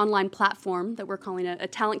online platform that we're calling a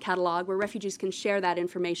talent catalog where refugees can share that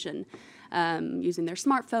information using their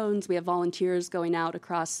smartphones. We have volunteers going out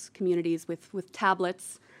across communities with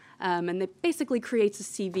tablets, and it basically creates a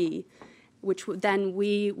CV, which then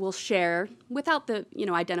we will share without the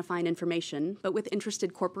identifying information, but with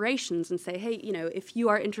interested corporations and say, hey, if you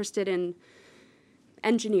are interested in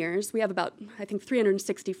engineers, we have about, I think,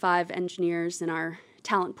 365 engineers in our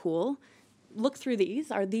talent pool. Look through these.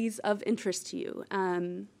 Are these of interest to you?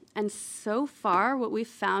 And so far, what we've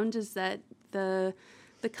found is that the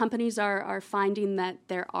companies are finding that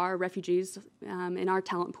there are refugees in our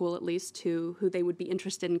talent pool, at least, who they would be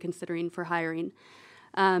interested in considering for hiring.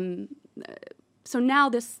 So now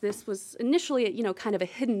this was initially, kind of a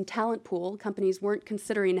hidden talent pool. Companies weren't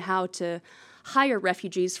considering how to hire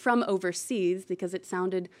refugees from overseas because it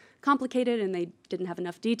sounded complicated and they didn't have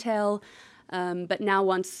enough detail. But now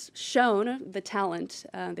once shown the talent,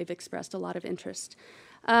 they've expressed a lot of interest.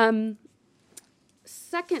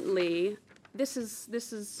 Secondly, this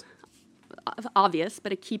is obvious,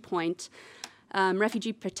 but a key point.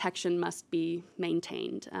 Refugee protection must be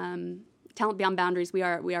maintained. Talent Beyond Boundaries, we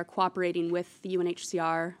are cooperating with the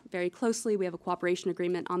UNHCR very closely. We have a cooperation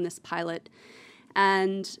agreement on this pilot.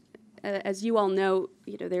 And as you all know,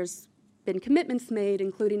 there's been commitments made,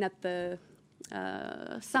 including at the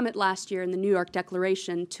summit last year in the New York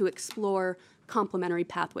Declaration, to explore complementary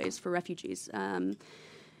pathways for refugees,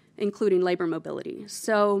 including labor mobility.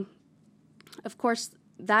 So, of course,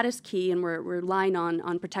 that is key, and we're relying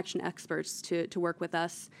on protection experts to work with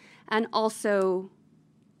us. And also,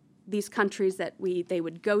 these countries that they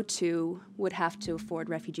would go to would have to afford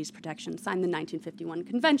refugees protection, sign the 1951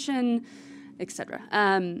 Convention, etc.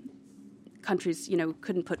 Countries,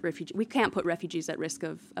 couldn't put we can't put refugees at risk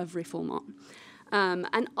of refoulement.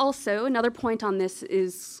 And also, another point on this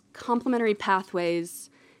is complementary pathways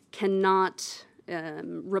cannot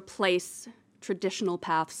replace traditional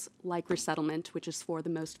paths like resettlement, which is for the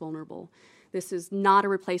most vulnerable. This is not a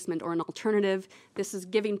replacement or an alternative. This is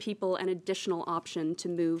giving people an additional option to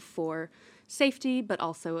move for safety, but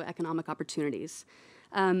also economic opportunities.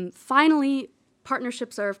 Finally,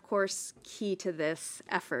 partnerships are, of course, key to this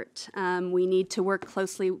effort. We need to work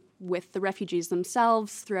closely with the refugees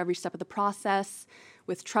themselves through every step of the process,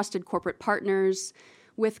 with trusted corporate partners,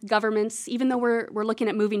 with governments. Even though we're looking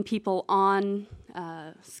at moving people on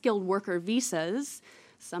skilled worker visas,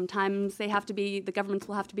 sometimes the governments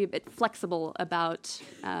will have to be a bit flexible about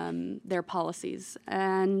their policies.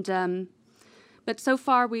 And but so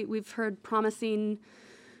far, we've heard promising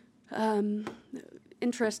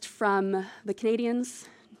interest from the Canadians,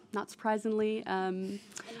 not surprisingly,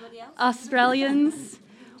 Australians.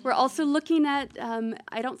 We're also looking at,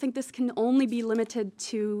 I don't think this can only be limited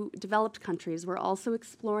to developed countries. We're also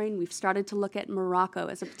exploring, we've started to look at Morocco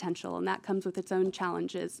as a potential, and that comes with its own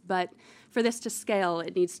challenges. But for this to scale, we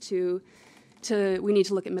need to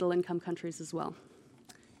look at middle-income countries as well.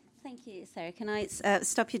 Thank you, Sarah. Can I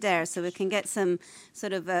stop you there so we can get some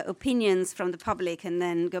sort of opinions from the public and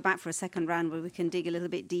then go back for a second round where we can dig a little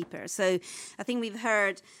bit deeper? So I think we've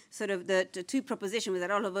heard sort of the two propositions with a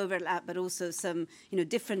lot of overlap, but also some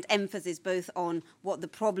different emphasis both on what the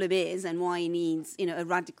problem is and why it needs a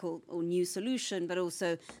radical or new solution, but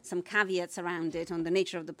also some caveats around it on the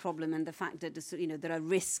nature of the problem and the fact that there are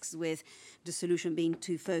risks with the solution being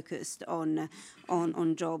too focused on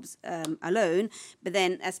jobs alone. But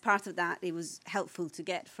then as part of that, it was helpful to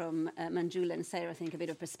get from Manjula and Sarah, I think, a bit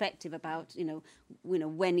of perspective about,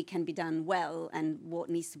 when it can be done well and what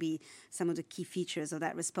needs to be some of the key features of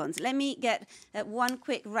that response. Let me get one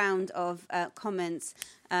quick round of comments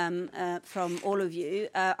from all of you.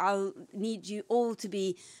 I'll need you all to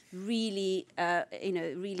be really,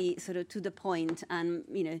 really sort of to the point and,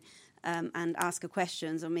 and ask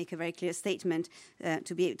questions or make a very clear statement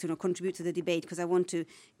to be able to contribute to the debate, because I want to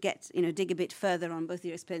dig a bit further on both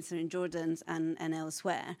your experience in Jordan and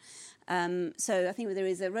elsewhere. So I think there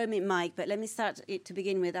is a roaming mic, but let me start it to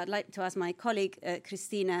begin with. I'd like to ask my colleague,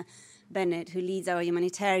 Christina Bennett, who leads our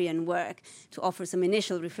humanitarian work, to offer some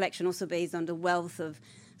initial reflection, also based on the wealth of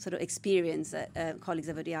sort of experience that colleagues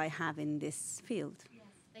of ODI have in this field.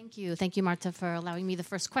 Thank you. Thank you, Marta, for allowing me the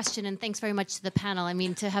first question. And thanks very much to the panel. I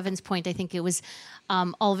mean, to Heaven's point, I think it was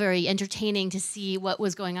all very entertaining to see what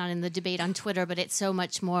was going on in the debate on Twitter, but it's so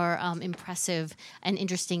much more impressive and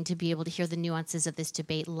interesting to be able to hear the nuances of this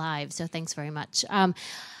debate live. So thanks very much.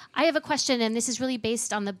 I have a question, and this is really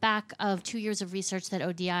based on the back of 2 years of research that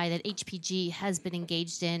ODI, that HPG has been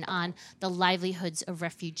engaged in on the livelihoods of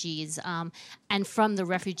refugees and from the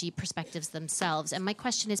refugee perspectives themselves. And my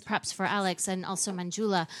question is perhaps for Alex and also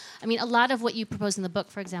Manjula. I mean, a lot of what you propose in the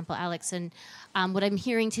book, for example, Alex, and what I'm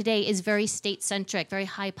hearing today is very state-centric, very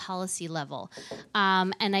high policy level.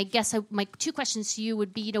 And I guess my two questions to you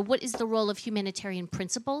would be, what is the role of humanitarian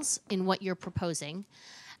principles in what you're proposing?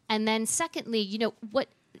 And then secondly,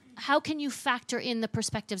 how can you factor in the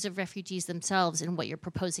perspectives of refugees themselves in what you're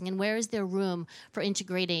proposing, and where is there room for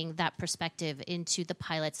integrating that perspective into the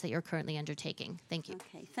pilots that you're currently undertaking? Thank you.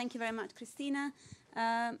 Okay, thank you very much, Christina.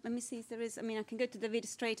 Let me see if there is, I can go to David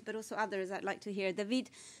straight, but also others I'd like to hear. David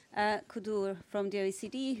Kudur from the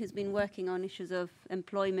OECD, who's been working on issues of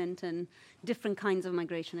employment and different kinds of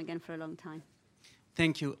migration again for a long time.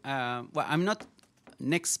 Thank you. Well, I'm not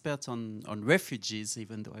an expert on refugees,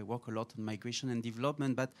 even though I work a lot on migration and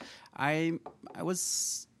development, but I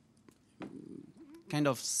was kind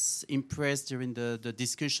of impressed during the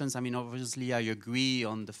discussions. Obviously, I agree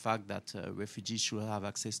on the fact that refugees should have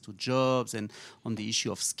access to jobs and on the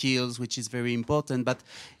issue of skills, which is very important. But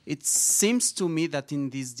it seems to me that in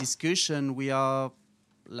this discussion, we are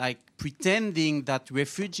pretending that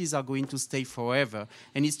refugees are going to stay forever.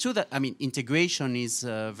 And it's true that, integration is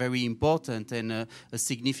very important, and a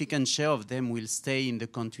significant share of them will stay in the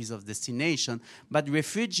countries of destination. But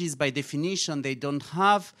refugees, by definition, they don't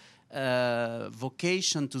have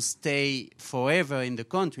vocation to stay forever in the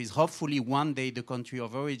countries. Hopefully one day the country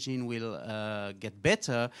of origin will get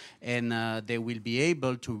better, and they will be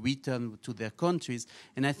able to return to their countries.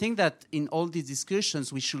 And I think that in all these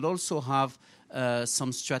discussions we should also have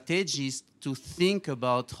some strategies to think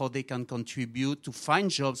about how they can contribute to find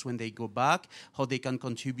jobs when they go back, how they can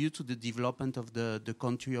contribute to the development of the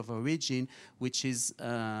country of origin, which is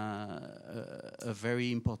a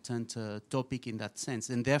very important topic in that sense.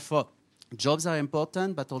 And therefore, jobs are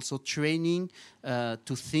important, but also training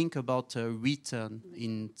to think about return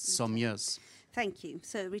in some years. Thank you.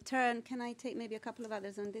 So return, can I take maybe a couple of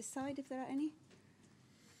others on this side, if there are any?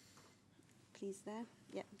 Please, there.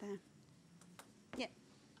 Yeah, there. Yeah.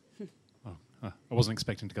 I wasn't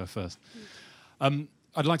expecting to go first.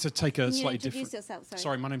 I'd like to take a slightly different... Introduce yourself, sorry.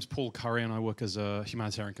 Sorry, my name's Paul Curry, and I work as a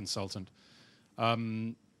humanitarian consultant.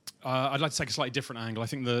 I'd like to take a slightly different angle. I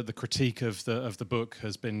think the critique of the book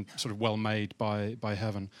has been sort of well made by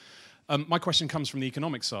Heaven. My question comes from the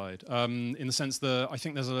economic side, in the sense that I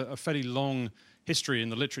think there's a fairly long history in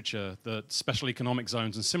the literature that special economic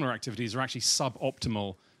zones and similar activities are actually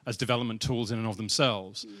suboptimal as development tools in and of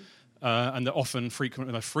themselves. And that often,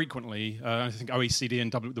 frequently, I think OECD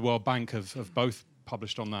and the World Bank have both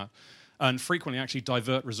published on that, and frequently actually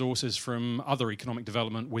divert resources from other economic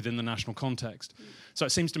development within the national context. So it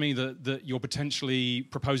seems to me that you're potentially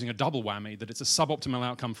proposing a double whammy, that it's a suboptimal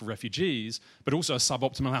outcome for refugees, but also a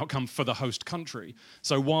suboptimal outcome for the host country.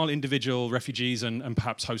 So while individual refugees and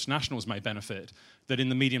perhaps host nationals may benefit, that in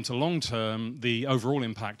the medium to long term, the overall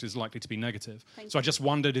impact is likely to be negative. So I just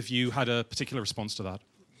wondered if you had a particular response to that.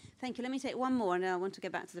 Thank you. Let me take one more, and then I want to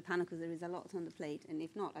get back to the panel because there is a lot on the plate. And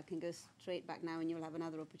if not, I can go straight back now, and you'll have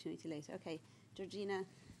another opportunity later. Okay, Georgina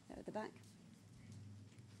at the back.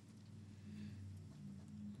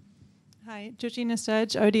 Hi, Georgina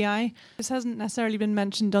Sturge, ODI. This hasn't necessarily been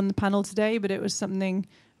mentioned on the panel today, but it was something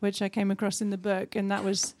which I came across in the book, and that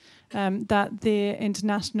was that the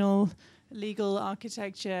international legal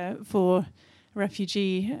architecture for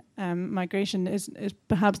refugee migration is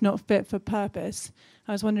perhaps not fit for purpose.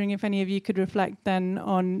 I was wondering if any of you could reflect then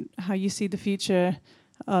on how you see the future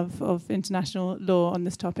of international law on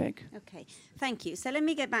this topic. Okay, thank you. So let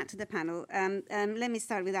me get back to the panel. Let me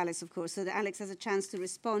start with Alex, of course, so that Alex has a chance to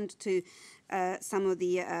respond to some of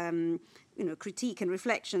the critique and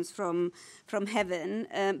reflections from Heaven,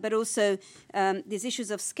 but also these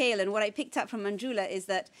issues of scale. And what I picked up from Manjula is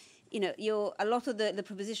that a lot of the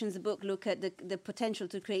propositions of the book look at the potential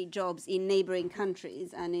to create jobs in neighbouring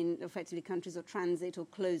countries and in effectively countries of transit or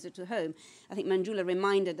closer to home. I think Manjula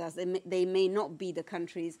reminded us that they may not be the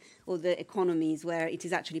countries or the economies where it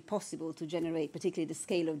is actually possible to generate, particularly the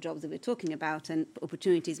scale of jobs that we're talking about, and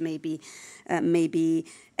opportunities may be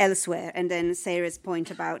elsewhere. And then Sarah's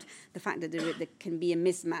point about the fact that there can be a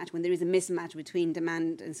mismatch. When there is a mismatch between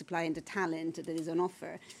demand and supply and the talent that is on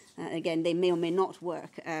offer, again, they may or may not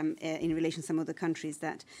work in relation to some of the countries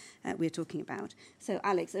that we're talking about. So,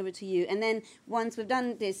 Alex, over to you. And then once we've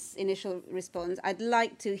done this initial response, I'd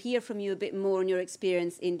like to hear from you a bit more on your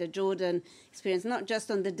experience in the Jordan experience, not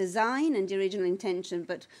just on the design and the original intention,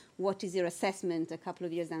 but what is your assessment a couple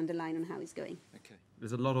of years down the line on how it's going? Okay.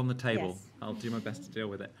 There's a lot on the table. Yes. I'll do my best to deal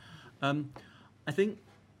with it. I think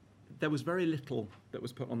there was very little that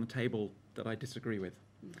was put on the table that I disagree with.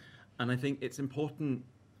 And I think it's important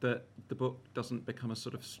that the book doesn't become a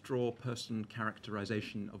sort of straw person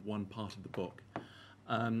characterization of one part of the book.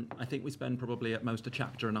 I think we spend probably at most a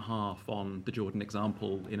chapter and a half on the Jordan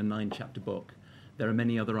example in a 9-chapter book. There are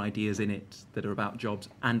many other ideas in it that are about jobs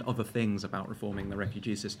and other things about reforming the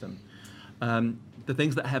refugee system. The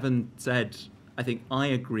things that Heaven said, I think I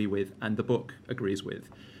agree with and the book agrees with.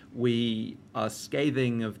 We are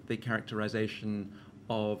scathing of the characterization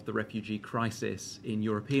of the refugee crisis in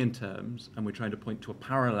European terms, and we're trying to point to a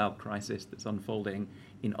parallel crisis that's unfolding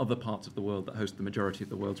in other parts of the world that host the majority of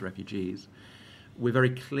the world's refugees. We're very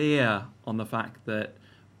clear on the fact that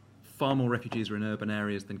far more refugees are in urban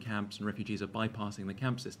areas than camps, and refugees are bypassing the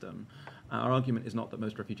camp system. Our argument is not that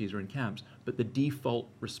most refugees are in camps, but the default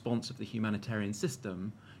response of the humanitarian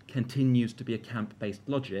system continues to be a camp-based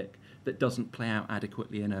logic that doesn't play out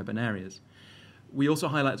adequately in urban areas. We also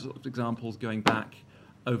highlight sort of examples going back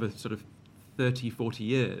over sort of 30, 40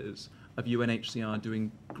 years of UNHCR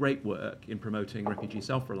doing great work in promoting refugee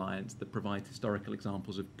self-reliance that provides historical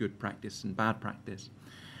examples of good practice and bad practice.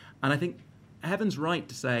 And I think Heaven's right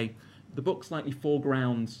to say the book slightly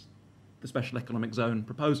foregrounds the special economic zone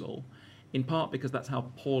proposal, in part because that's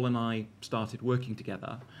how Paul and I started working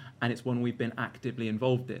together, and it's one we've been actively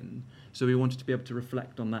involved in. So we wanted to be able to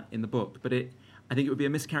reflect on that in the book. But I think it would be a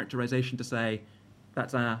mischaracterization to say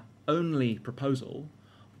that's our only proposal,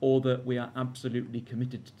 or that we are absolutely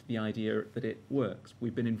committed to the idea that it works.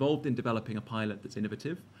 We've been involved in developing a pilot that's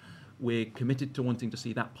innovative. We're committed to wanting to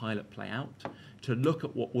see that pilot play out, to look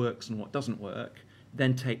at what works and what doesn't work,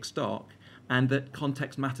 then take stock, and that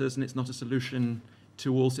context matters and it's not a solution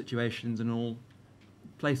to all situations and all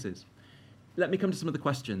places. Let me come to some of the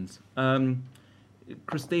questions.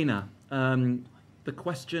 Christina, the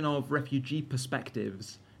question of refugee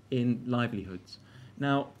perspectives in livelihoods.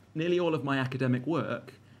 Now, nearly all of my academic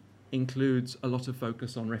work includes a lot of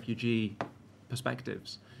focus on refugee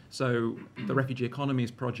perspectives. So the Refugee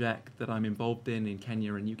Economies project that I'm involved in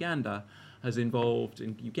Kenya and Uganda has involved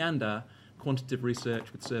in Uganda quantitative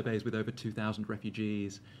research with surveys with over 2,000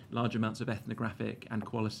 refugees, large amounts of ethnographic and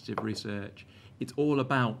qualitative research. It's all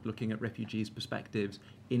about looking at refugees' perspectives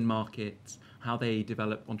in markets, how they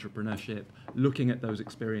develop entrepreneurship, looking at those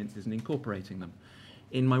experiences and incorporating them.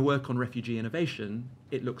 In my work on refugee innovation,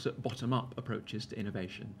 it looks at bottom-up approaches to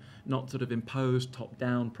innovation, not sort of imposed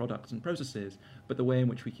top-down products and processes, but the way in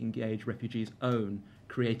which we can engage refugees' own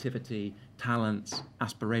creativity, talents,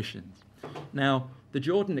 aspirations. Now, the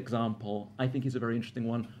Jordan example, I think, is a very interesting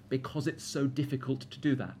one because it's so difficult to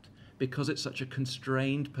do that, because it's such a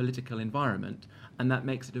constrained political environment, and that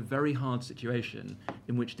makes it a very hard situation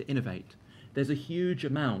in which to innovate. There's a huge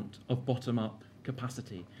amount of bottom-up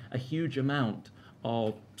capacity, a huge amount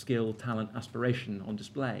of skill, talent, aspiration on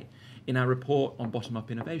display. In our report on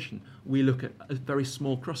bottom-up innovation, we look at a very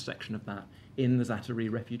small cross-section of that in the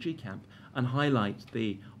Zaatari refugee camp and highlight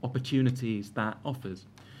the opportunities that offers.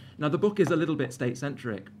 Now, the book is a little bit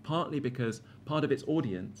state-centric, partly because part of its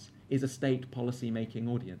audience is a state policy-making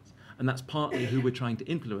audience, and that's partly who we're trying to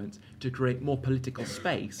influence to create more political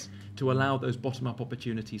space to allow those bottom-up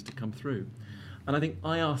opportunities to come through. And I think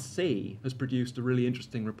IRC has produced a really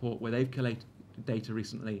interesting report where they've collated data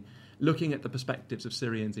recently looking at the perspectives of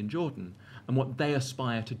Syrians in Jordan and what they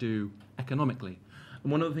aspire to do economically.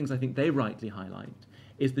 And one of the things I think they rightly highlight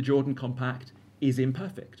is the Jordan Compact is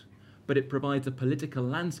imperfect, but it provides a political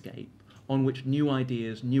landscape on which new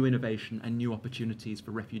ideas, new innovation, and new opportunities for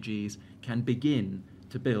refugees can begin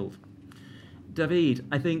to build. David,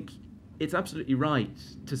 I think it's absolutely right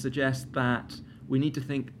to suggest that we need to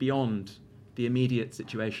think beyond the immediate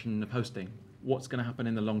situation of hosting. What's going to happen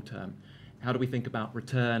in the long term? How do we think about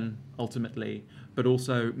return, ultimately, but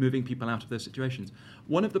also moving people out of those situations?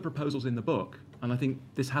 One of the proposals in the book, and I think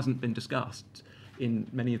this hasn't been discussed, in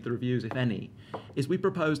many of the reviews, if any, is we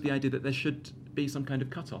propose the idea that there should be some kind of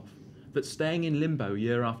cut-off, that staying in limbo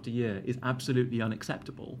year after year is absolutely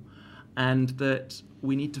unacceptable, and that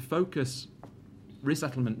we need to focus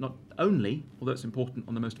resettlement not only, although it's important,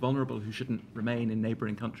 on the most vulnerable who shouldn't remain in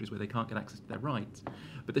neighbouring countries where they can't get access to their rights,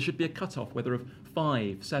 but there should be a cut-off, whether of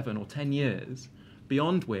 5, 7 or 10 years,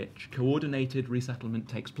 beyond which coordinated resettlement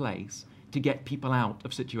takes place to get people out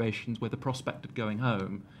of situations where the prospect of going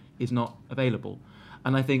home is not available.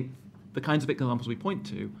 And I think the kinds of examples we point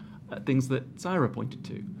to are things that Saira pointed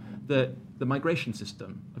to, that the migration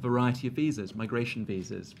system, a variety of visas, migration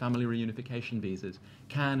visas, family reunification visas,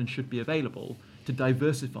 can and should be available to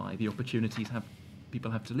diversify the opportunities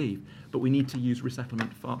people have to leave. But we need to use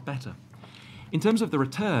resettlement far better. In terms of the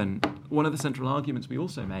return, one of the central arguments we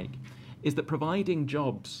also make is that providing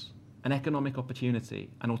jobs, an economic opportunity,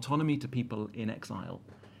 and autonomy to people in exile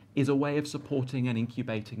is a way of supporting and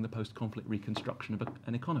incubating the post-conflict reconstruction of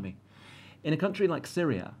an economy. In a country like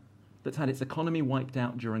Syria, that's had its economy wiped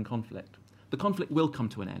out during conflict, the conflict will come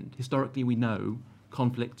to an end. Historically, we know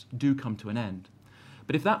conflicts do come to an end.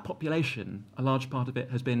 But if that population, a large part of it,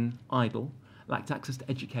 has been idle, lacked access to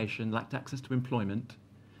education, lacked access to employment,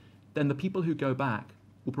 then the people who go back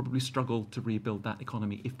will probably struggle to rebuild that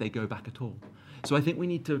economy if they go back at all. So I think we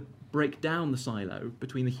need to break down the silo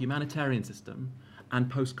between the humanitarian system and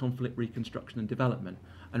post-conflict reconstruction and development,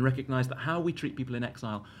 and recognise that how we treat people in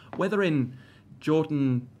exile, whether in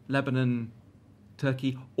Jordan, Lebanon,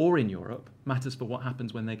 Turkey, or in Europe, matters for what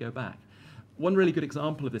happens when they go back. One really good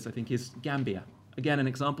example of this, I think, is Gambia. Again, an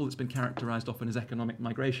example that's been characterised often as economic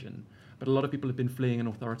migration, but a lot of people have been fleeing an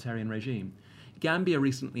authoritarian regime. Gambia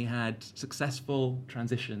recently had successful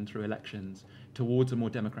transition through elections towards a more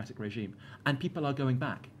democratic regime, and people are going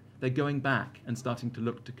back. They're going back and starting to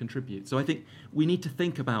look to contribute. So I think we need to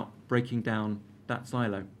think about breaking down that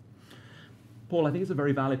silo. Paul, I think it's a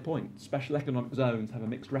very valid point. Special economic zones have a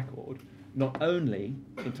mixed record, not only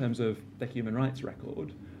in terms of their human rights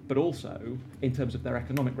record, but also in terms of their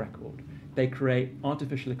economic record. They create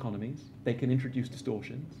artificial economies. They can introduce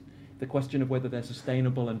distortions. The question of whether they're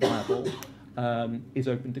sustainable and viable is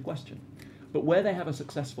open to question. But where they have a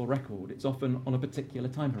successful record, it's often on a particular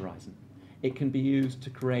time horizon. It can be used to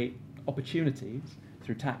create opportunities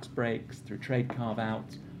through tax breaks, through trade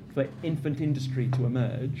carve-outs, for infant industry to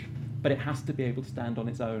emerge, but it has to be able to stand on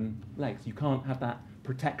its own legs. You can't have that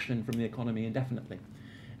protection from the economy indefinitely.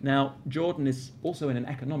 Now, Jordan is also in an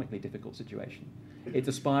economically difficult situation. It's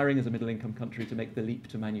aspiring as a middle-income country to make the leap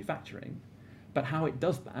to manufacturing, but how it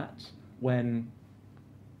does that when,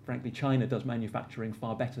 frankly, China does manufacturing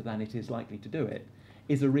far better than it is likely to do it,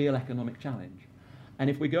 is a real economic challenge. And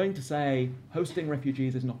if we're going to say hosting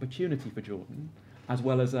refugees is an opportunity for Jordan, as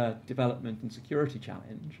well as a development and security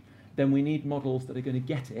challenge, then we need models that are going to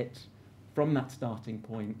get it from that starting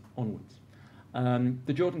point onwards.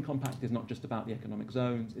 The Jordan Compact is not just about the economic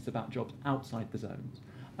zones, it's about jobs outside the zones.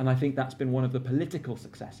 And I think that's been one of the political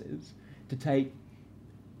successes, to take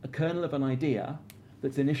a kernel of an idea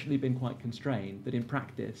that's initially been quite constrained, that in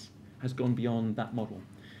practice has gone beyond that model.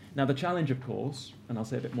 Now the challenge, of course, and I'll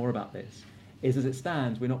say a bit more about this, is as it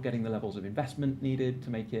stands, we're not getting the levels of investment needed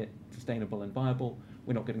to make it sustainable and viable.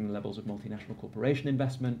 We're not getting the levels of multinational corporation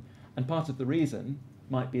investment. And part of the reason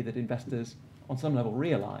might be that investors, on some level,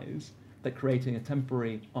 realise that creating a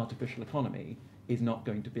temporary artificial economy is not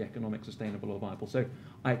going to be economic, sustainable or viable. So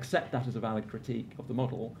I accept that as a valid critique of the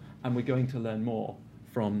model, and we're going to learn more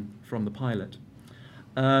from the pilot.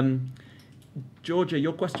 Georgia,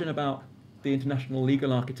 your question about the international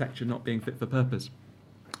legal architecture not being fit for purpose.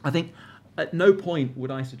 I think at no point would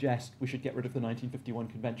I suggest we should get rid of the 1951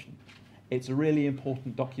 Convention. It's a really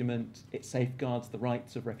important document. It safeguards the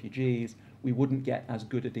rights of refugees. We wouldn't get as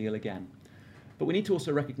good a deal again. But we need to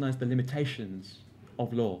also recognise the limitations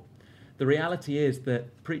of law. The reality is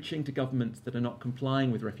that preaching to governments that are not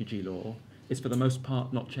complying with refugee law is for the most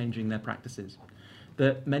part not changing their practices.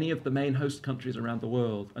 That many of the main host countries around the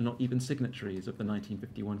world are not even signatories of the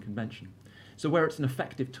 1951 Convention. So where it's an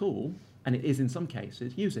effective tool, and it is in some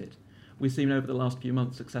cases, use it. We've seen over the last few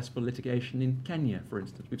months successful litigation in Kenya, for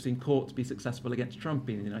instance. We've seen courts be successful against Trump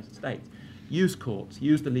in the United States. Use courts,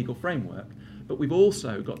 use the legal framework, but we've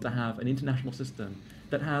also got to have an international system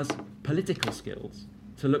that has political skills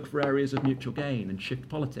to look for areas of mutual gain and shift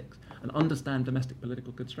politics and understand domestic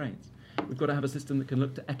political constraints. We've got to have a system that can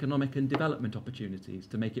look to economic and development opportunities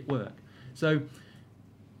to make it work. So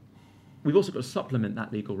we've also got to supplement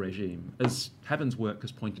that legal regime, as Heaven's work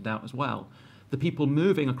has pointed out as well. The people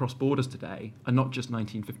moving across borders today are not just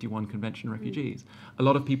 1951 Convention refugees. A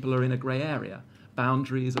lot of people are in a grey area.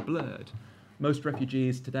 Boundaries are blurred. Most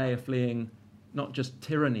refugees today are fleeing not just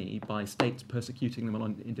tyranny by states persecuting them on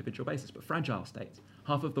an individual basis, but fragile states.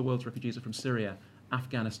 Half of the world's refugees are from Syria,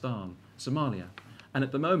 Afghanistan, Somalia. And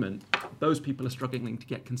at the moment, those people are struggling to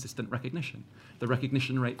get consistent recognition. The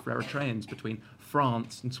recognition rate for Eritreans between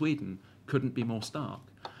France and Sweden couldn't be more stark.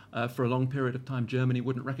 For a long period of time, Germany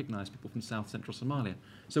wouldn't recognise people from South Central Somalia.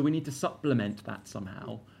 So we need to supplement that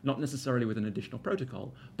somehow, not necessarily with an additional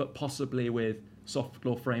protocol, but possibly with soft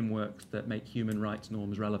law frameworks that make human rights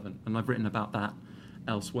norms relevant. And I've written about that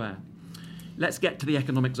elsewhere. Let's get to the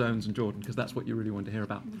economic zones in Jordan, because that's what you really want to hear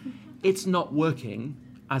about. It's not working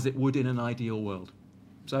as it would in an ideal world.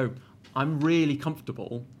 So I'm really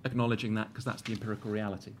comfortable acknowledging that, because that's the empirical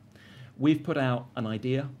reality. We've put out an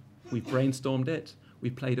idea, we've brainstormed it,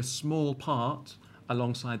 we've played a small part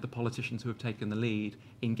alongside the politicians who have taken the lead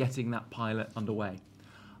in getting that pilot underway.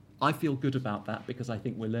 I feel good about that because I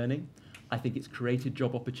think we're learning. I think it's created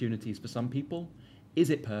job opportunities for some people. Is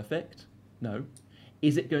it perfect? No.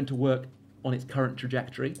 Is it going to work on its current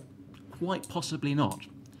trajectory? Quite possibly not.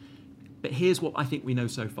 But here's what I think we know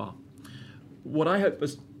so far. What I hope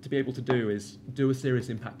us to be able to do is do a serious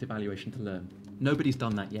impact evaluation to learn. Nobody's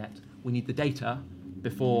done that yet. We need the data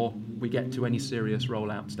before we get to any serious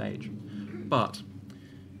rollout stage. But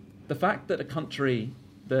the fact that a country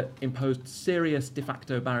that imposed serious de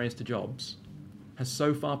facto barriers to jobs has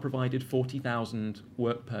so far provided 40,000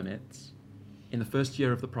 work permits in the first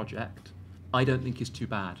year of the project, I don't think is too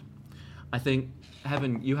bad. I think,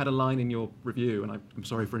 Heaven, you had a line in your review, and I'm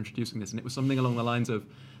sorry for introducing this, and it was something along the lines of,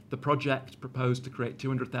 the project proposed to create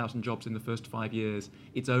 200,000 jobs in the first 5 years.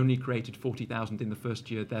 It's only created 40,000 in the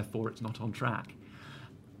first year, therefore it's not on track.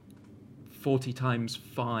 40 times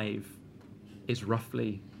 5 is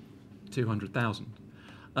roughly 200,000.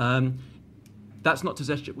 That's not to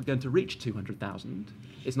suggest that we're going to reach 200,000.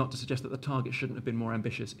 It's not to suggest that the target shouldn't have been more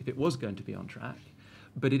ambitious if it was going to be on track,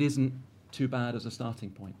 but it isn't too bad as a starting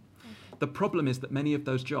point. The problem is that many of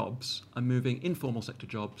those jobs are moving informal sector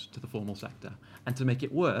jobs to the formal sector. And to make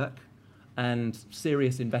it work, and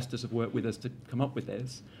serious investors have worked with us to come up with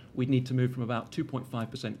this, we'd need to move from about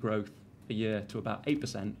 2.5% growth a year to about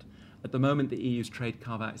 8%. At the moment, the EU's trade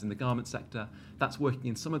carve-out is in the garment sector. That's working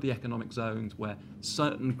in some of the economic zones where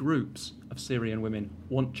certain groups of Syrian women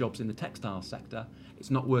want jobs in the textile sector. It's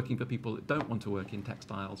not working for people that don't want to work in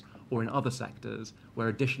textiles or in other sectors where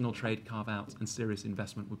additional trade carve-outs and serious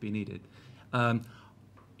investment would be needed.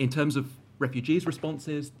 In terms of refugees'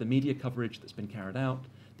 responses, the media coverage that's been carried out,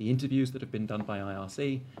 the interviews that have been done by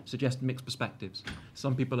IRC suggest mixed perspectives.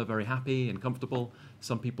 Some people are very happy and comfortable.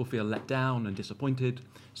 Some people feel let down and disappointed.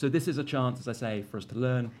 So this is a chance, as I say, for us to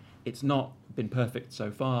learn. It's not been perfect so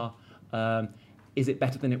far. Is it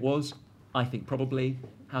better than it was? I think probably.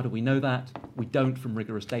 How do we know that? We don't from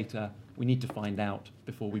rigorous data. We need to find out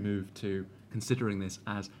before we move to considering this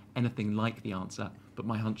as anything like the answer. But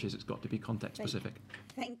my hunch is it's got to be context specific.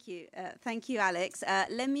 Thank you. Thank you, Alex.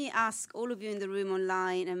 Let me ask all of you in the room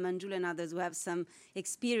online, and Manjula and others who have some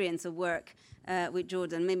experience of work with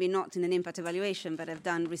Jordan, maybe not in an impact evaluation, but have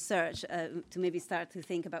done research to maybe start to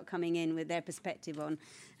think about coming in with their perspective on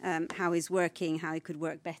how it's working, how it could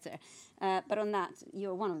work better. But on that,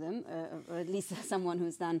 you're one of them, or at least someone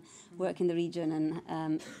who's done work in the region,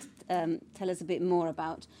 and tell us a bit more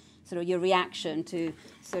about sort of your reaction to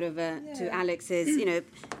sort of to Alex's,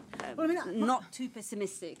 not too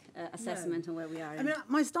pessimistic assessment on where we are.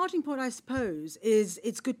 My starting point, I suppose, is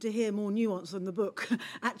it's good to hear more nuance than the book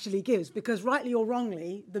actually gives, because rightly or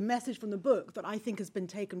wrongly, the message from the book that I think has been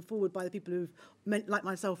taken forward by the people who've, like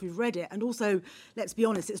myself, who've read it, and also, let's be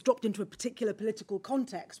honest, it's dropped into a particular political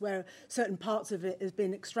context where certain parts of it has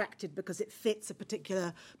been extracted because it fits a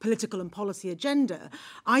particular political and policy agenda.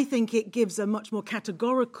 I think it gives a much more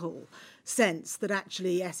categorical sense that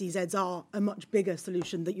actually SEZs are a much bigger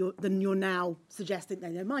solution than you're now suggesting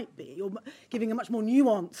that they might be. You're giving a much more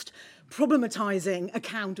nuanced, problematizing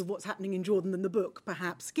account of what's happening in Jordan than the book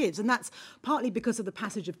perhaps gives. And that's partly because of the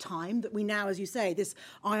passage of time that we now, as you say, this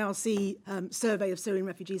IRC survey of Syrian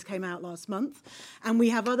refugees came out last month. And we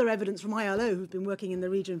have other evidence from ILO, who've been working in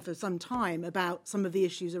the region for some time, about some of the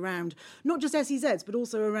issues around not just SEZs, but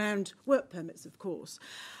also around work permits, of course.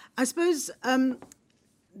 I suppose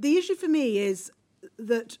the issue for me is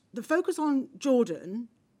that the focus on Jordan,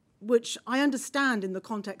 which I understand in the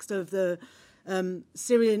context of the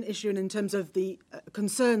Syrian issue and in terms of the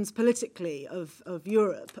concerns politically of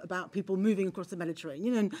Europe about people moving across the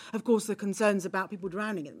Mediterranean, and of course the concerns about people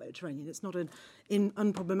drowning in the Mediterranean. It's not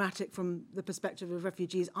unproblematic from the perspective of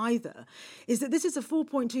refugees either, is that this is a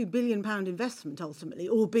 £4.2 billion investment ultimately,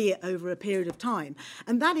 albeit over a period of time.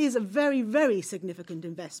 And that is a very, very significant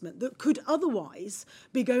investment that could otherwise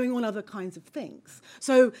be going on other kinds of things.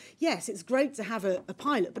 So yes, it's great to have a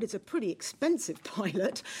pilot, but it's a pretty expensive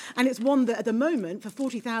pilot, and it's one that at the moment for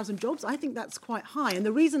 40,000 jobs, I think that's quite high. And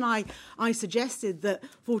the reason I suggested that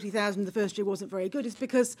 40,000 the first year wasn't very good is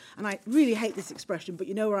because, and I really hate this expression, but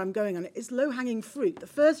you know where I'm going on it, it's low-hanging fruit. The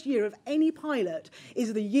first year of any pilot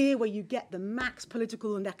is the year where you get the max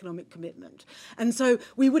political and economic commitment. And so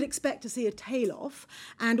we would expect to see a tail-off,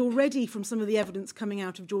 and already from some of the evidence coming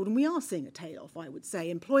out of Jordan, we are seeing a tail-off, I would say.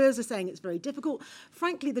 Employers are saying it's very difficult.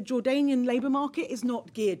 Frankly, the Jordanian labour market is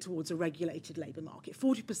not geared towards a regulated labour market.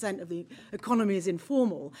 40% of the economy is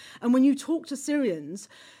informal. And when you talk to Syrians,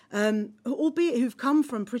 albeit who've come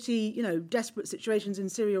from pretty, desperate situations in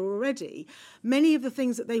Syria already, many of the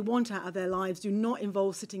things that they want out of their lives do not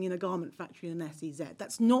involve sitting in a garment factory in an SEZ.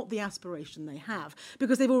 That's not the aspiration they have,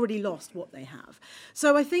 because they've already lost what they have.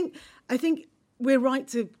 So I think we're right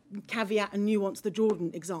to caveat and nuance the Jordan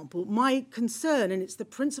example. My concern, and it's the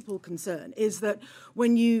principal concern, is that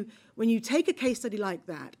when you take a case study like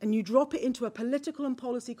that and you drop it into a political and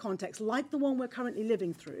policy context like the one we're currently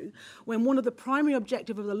living through, when one of the primary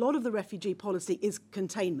objectives of a lot of the refugee policy is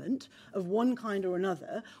containment of one kind or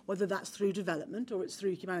another, whether that's through development or it's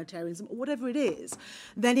through humanitarianism or whatever it is,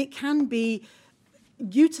 then it can be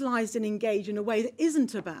utilised and engaged in a way that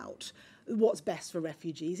isn't about what's best for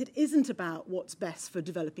refugees. It isn't about what's best for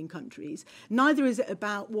developing countries. Neither is it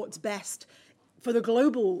about what's best for the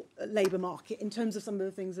global labour market in terms of some of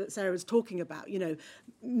the things that Sarah's talking about,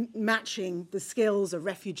 matching the skills of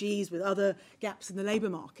refugees with other gaps in the labour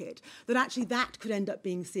market, that actually that could end up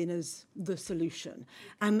being seen as the solution.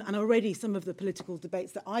 And already some of the political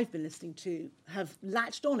debates that I've been listening to have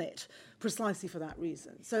latched on it precisely for that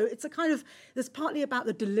reason. So it's there's partly about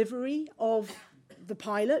the delivery of the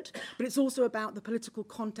pilot, but it's also about the political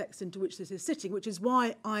context into which this is sitting, which is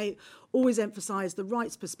why I always emphasise the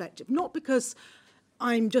rights perspective, not because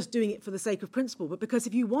I'm just doing it for the sake of principle, but because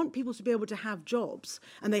if you want people to be able to have jobs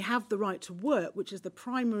and they have the right to work, which is the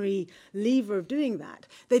primary lever of doing that,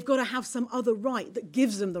 they've got to have some other right that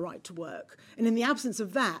gives them the right to work. And in the absence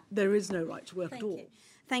of that, there is no right to work at all.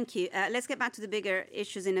 Thank you. Let's get back to the bigger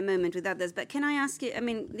issues in a moment with others. But can I ask you,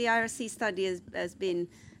 the IRC study has been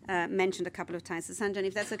mentioned a couple of times. So Sanjan,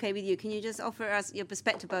 if that's okay with you, can you just offer us your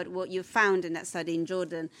perspective about what you found in that study in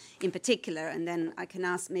Jordan in particular? And then I can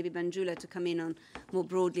ask maybe Manjula to come in on more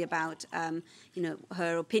broadly about,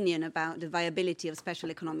 her opinion about the viability of special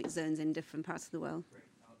economic zones in different parts of the world.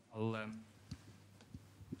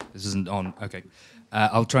 This isn't on. Okay.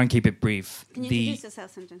 I'll try and keep it brief. Can you introduce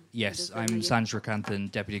yourself, Sanjan? Yes, I'm Sanj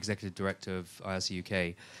Rakanthan, Deputy Executive Director of IRC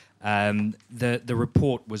UK. The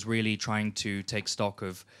report was really trying to take stock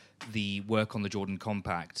of the work on the Jordan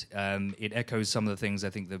Compact. It echoes some of the things I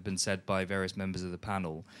think that have been said by various members of the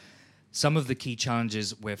panel. Some of the key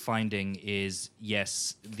challenges we're finding is,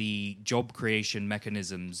 yes, the job creation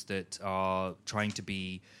mechanisms that are trying to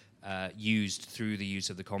be used through the use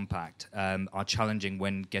of the compact are challenging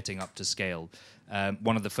when getting up to scale.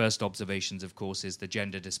 One of the first observations, of course, is the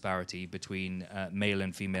gender disparity between male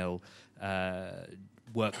and female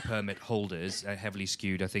work permit holders, heavily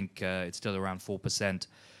skewed. I think it's still around 4%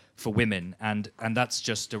 for women, and that's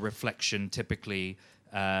just a reflection typically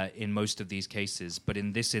in most of these cases. But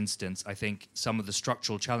in this instance, I think some of the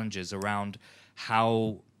structural challenges around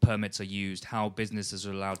how permits are used, how businesses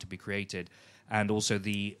are allowed to be created, and also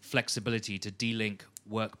the flexibility to de-link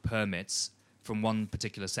work permits from one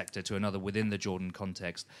particular sector to another within the Jordan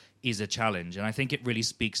context is a challenge. And I think it really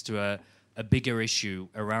speaks to a bigger issue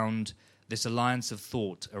around this alliance of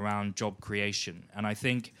thought around job creation. And I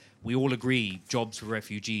think we all agree jobs for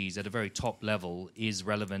refugees at a very top level is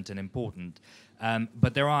relevant and important.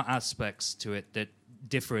 But there are aspects to it that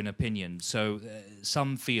differ in opinion. So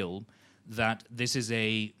some feel that this is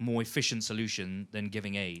a more efficient solution than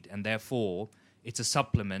giving aid, and therefore it's a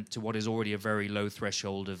supplement to what is already a very low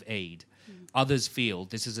threshold of aid. Others feel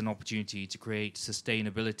this is an opportunity to create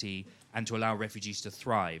sustainability and to allow refugees to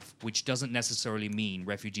thrive, which doesn't necessarily mean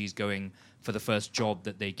refugees going for the first job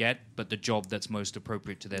that they get, but the job that's most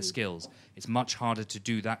appropriate to their skills. It's much harder to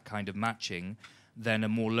do that kind of matching than a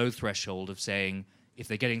more low threshold of saying, if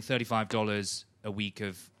they're getting $35 a week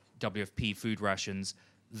of WFP food rations,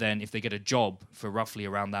 then if they get a job for roughly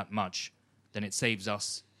around that much, then it saves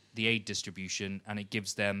us the aid distribution and it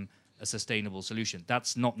gives them a sustainable solution.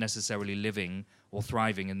 That's not necessarily living or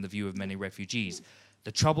thriving in the view of many refugees.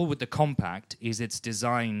 The trouble with the compact is it's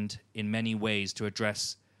designed in many ways to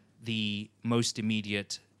address the most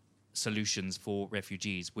immediate solutions for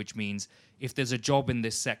refugees, which means if there's a job in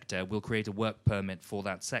this sector, we'll create a work permit for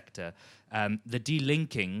that sector. The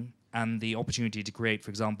delinking and the opportunity to create, for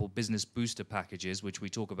example, business booster packages, which we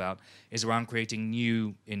talk about, is around creating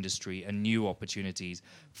new industry and new opportunities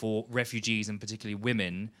for refugees and particularly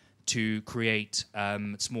women to create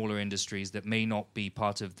smaller industries that may not be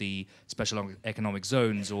part of the special economic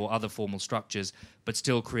zones or other formal structures, but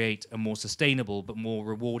still create a more sustainable but more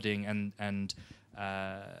rewarding and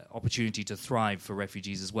opportunity to thrive for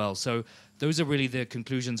refugees as well. So those are really the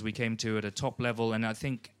conclusions we came to at a top level, and I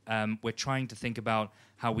think we're trying to think about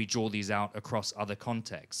how we draw these out across other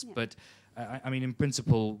contexts. Yeah. But I mean, in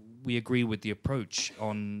principle, we agree with the approach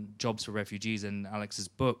on jobs for refugees in Alex's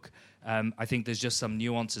book. I think there's just some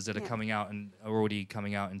nuances that are coming out and are already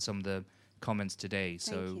coming out in some of the comments today,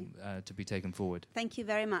 so to be taken forward. Thank you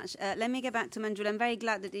very much. Let me get back to Manjula. I'm very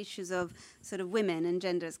glad that the issues of sort of women and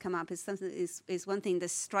gender has come up. It's something that is one thing that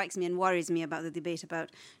strikes me and worries me about the debate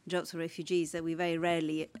about jobs for refugees, that we very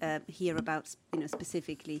rarely hear about,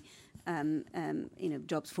 specifically,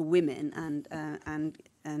 jobs for women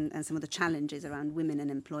and some of the challenges around women and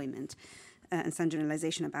employment, and some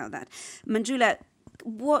generalization about that. Manjula,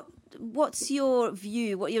 what's your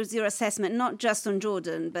view? What is your assessment, not just on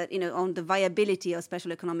Jordan, but on the viability of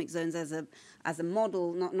special economic zones as a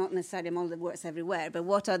model, not necessarily a model that works everywhere, but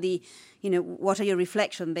what are your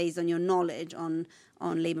reflections based on your knowledge on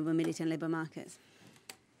labour mobility and labour markets?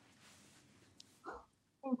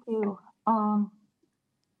 Thank you.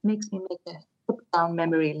 Makes me make a trip down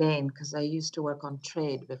memory lane, because I used to work on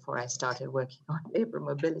trade before I started working on labour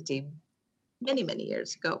mobility many, many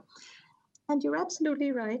years ago. And you're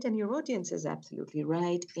absolutely right, and your audience is absolutely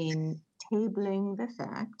right in tabling the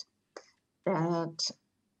fact that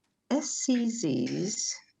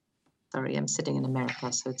SCZs, sorry, I'm sitting in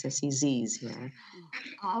America, so it's SCZs here,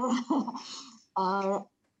 don't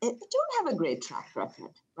have a great track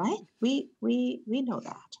record, right? We know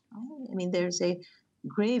that. Right? I mean, there's a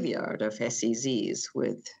graveyard of SCZs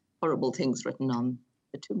with horrible things written on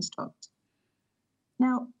the tombstones.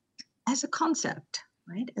 Now, as a concept,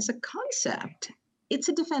 right? As a concept, it's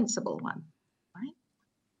a defensible one, right?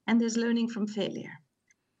 And there's learning from failure.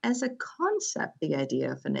 As a concept, the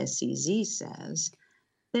idea of an SCZ says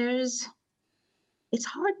it's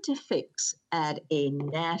hard to fix at a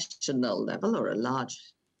national level or a large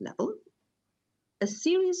level a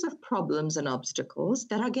series of problems and obstacles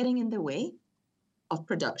that are getting in the way of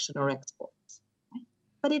production or exports. Right?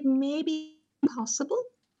 But it may be possible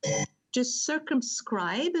to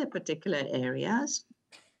circumscribe particular areas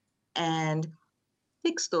and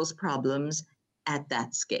fix those problems at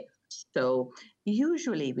that scale. So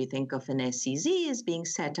usually we think of an SCZ as being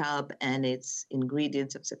set up and its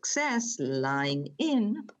ingredients of success lying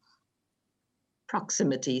in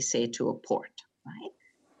proximity, say, to a port, right?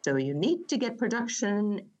 So you need to get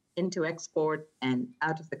production into export and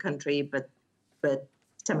out of the country, but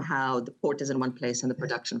somehow the port is in one place and the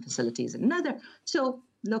production facility is in another. So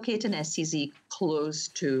locate an SCZ close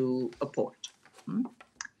to a port.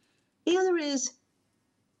 The other is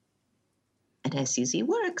an SCZ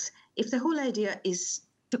works if the whole idea is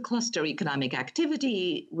to cluster economic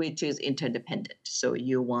activity, which is interdependent. So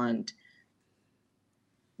you want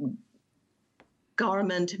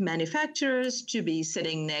garment manufacturers to be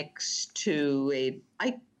sitting next to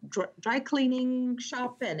a dry cleaning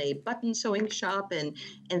shop and a button sewing shop, and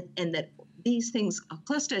that these things are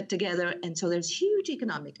clustered together, and so there's huge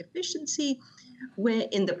economic efficiency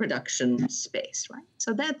in the production space, right?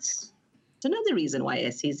 So that's another reason why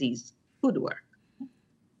SCZs could work.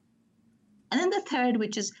 And then the third,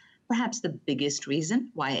 which is perhaps the biggest reason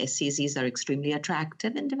why SCZs are extremely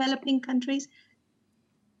attractive in developing countries,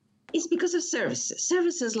 is because of services.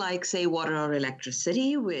 Services like, say, water or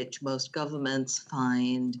electricity, which most governments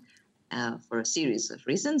find for a series of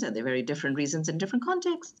reasons, and they're very different reasons in different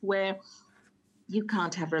contexts, where you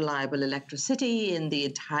can't have reliable electricity in the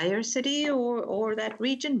entire city or that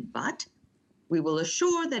region, but we will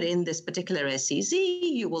assure that in this particular SCZ,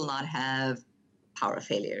 you will not have power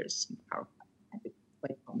failures. Power is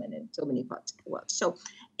quite common in so many parts of the world. So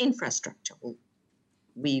infrastructure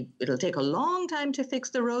it'll take a long time to fix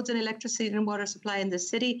the roads and electricity and water supply in the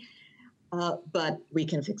city, but we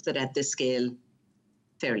can fix it at this scale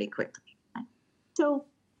fairly quickly. Right? So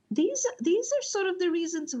these are sort of the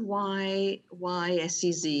reasons why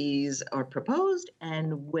SCZs are proposed,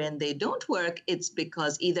 and when they don't work, it's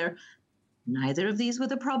because either neither of these were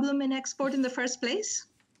the problem in export in the first place,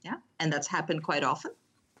 and that's happened quite often,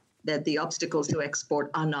 that the obstacles to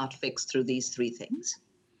export are not fixed through these three things.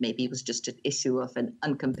 Maybe it was just an issue of an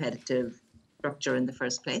uncompetitive structure in the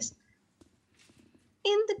first place.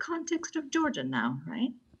 In the context of Jordan now,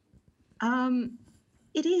 right?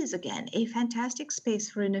 It is, again, a fantastic space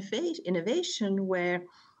for innovation where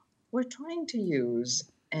we're trying to use,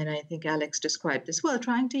 and I think Alex described this well,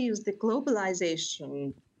 trying to use the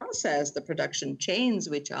globalization process, the production chains,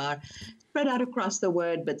 which are spread out across the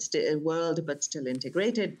world, but still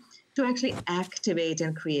integrated, to actually activate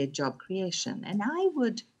and create job creation. And I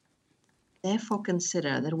would therefore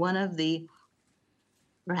consider that one of the,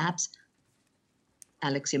 perhaps,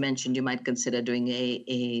 Alex, you mentioned you might consider doing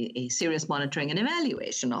a serious monitoring and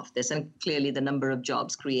evaluation of this. And clearly the number of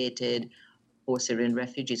jobs created for Syrian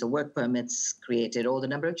refugees or work permits created, or the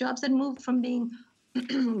number of jobs that moved from being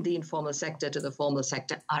the informal sector to the formal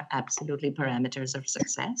sector are absolutely parameters of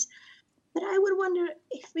success. But I would wonder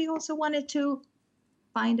if we also wanted to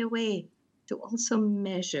find a way to also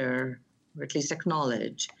measure, or at least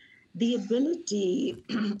acknowledge, the ability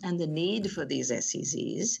and the need for these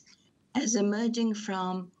SEZs as emerging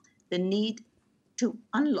from the need to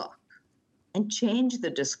unlock and change the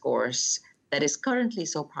discourse that is currently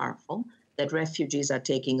so powerful that refugees are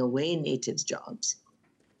taking away natives' jobs,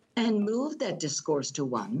 and move that discourse to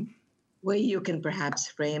one where you can perhaps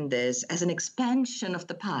frame this as an expansion of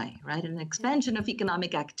the pie, right? An expansion of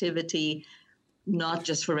economic activity, not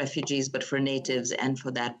just for refugees, but for natives and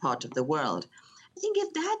for that part of the world. I think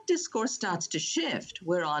if that discourse starts to shift,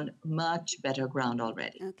 we're on much better ground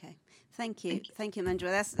already. Okay. Thank you,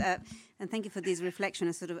 Manjula. And thank you for this reflection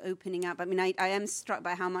and sort of opening up. I mean, I am struck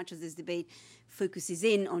by how much of this debate focuses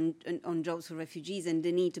in on jobs for refugees and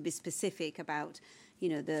the need to be specific about, you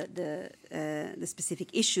know, the specific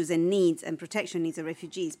issues and needs and protection needs of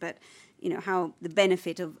refugees. But, you know, how the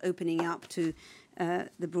benefit of opening up to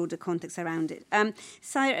the broader context around it.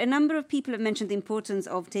 Saira, a number of people have mentioned the importance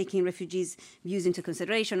of taking refugees' views into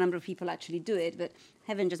consideration. A number of people actually do it, but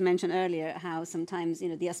Heaven just mentioned earlier how sometimes, you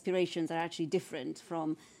know, the aspirations are actually different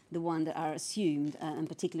from the one that are assumed, and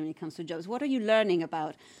particularly when it comes to jobs. What are you learning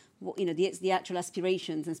about, you know, the actual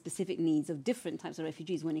aspirations and specific needs of different types of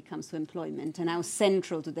refugees when it comes to employment, and how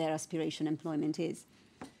central to their aspiration employment is?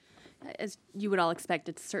 As you would all expect,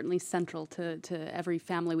 it's certainly central to every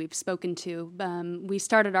family we've spoken to. We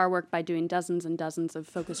started our work by doing dozens and dozens of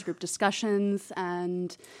focus group discussions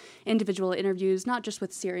and individual interviews, not just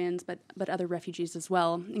with Syrians, but other refugees as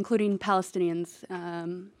well, including Palestinians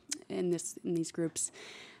in these groups.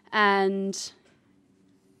 And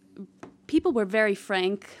people were very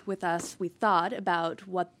frank with us, we thought, about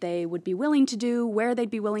what they would be willing to do, where they'd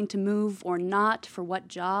be willing to move or not, for what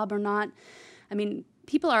job or not. I mean,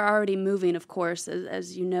 people are already moving, of course,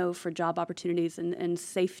 as you know, for job opportunities and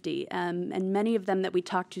safety. And many of them that we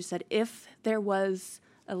talked to said, if there was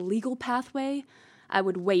a legal pathway, I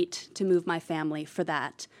would wait to move my family for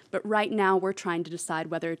that. But right now, we're trying to decide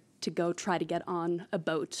whether to go try to get on a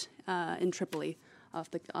boat in Tripoli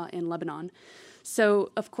in Lebanon.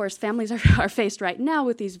 So, of course, families are faced right now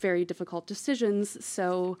with these very difficult decisions.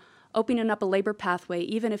 So opening up a labor pathway,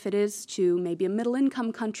 even if it is to maybe a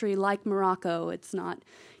middle-income country like Morocco, it's not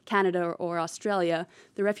Canada or Australia,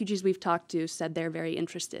 the refugees we've talked to said they're very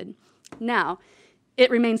interested. Now, it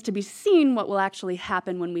remains to be seen what will actually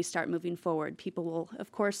happen when we start moving forward. People will,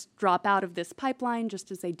 of course, drop out of this pipeline just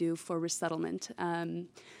as they do for resettlement.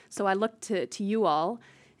 So I look to you all,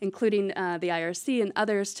 including the IRC and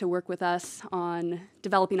others, to work with us on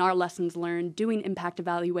developing our lessons learned, doing impact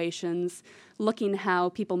evaluations, looking how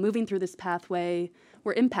people moving through this pathway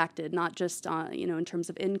were impacted, not just in terms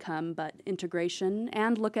of income, but integration,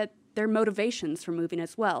 and look at their motivations for moving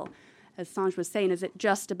as well. As Sanj was saying, is it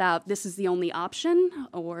just about this is the only option,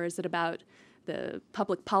 or is it about the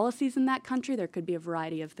public policies in that country? There could be a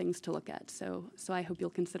variety of things to look at. So I hope you'll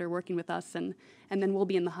consider working with us, and then we'll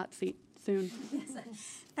be in the hot seat soon. Yes,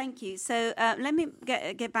 thank you. So let me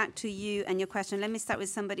get back to you and your question. Let me start with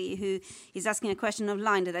somebody who is asking a question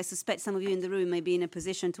online that I suspect some of you in the room may be in a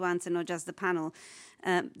position to answer, not just the panel.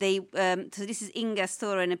 So this is Inga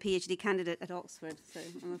Storen, a PhD candidate at Oxford, so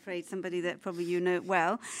I'm afraid somebody that probably you know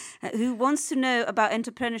well, who wants to know about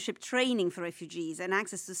entrepreneurship training for refugees and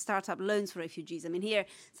access to startup loans for refugees. I mean, here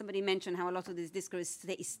somebody mentioned how a lot of this discourse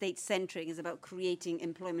is state-centric, is about creating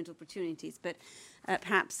employment opportunities, but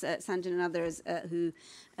perhaps Sanjay and others who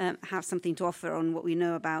have something to offer on what we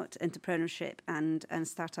know about entrepreneurship and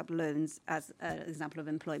startup loans as an example of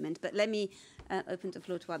employment. But let me open the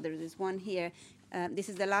floor to others. There's one here. This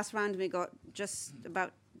is the last round. We got just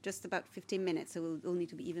about just about 15 minutes, so we'll need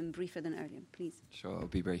to be even briefer than earlier. Please. Sure, I'll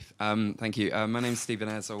be brief. Thank you. My name is Stephen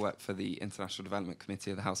Ayres. I work for the International Development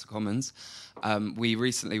Committee of the House of Commons. We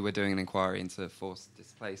recently were doing an inquiry into forced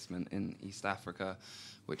displacement in East Africa,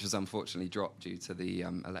 which was unfortunately dropped due to the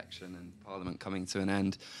election and Parliament coming to an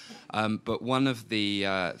end. But one of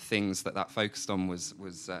the things that focused on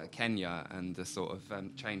was Kenya and the sort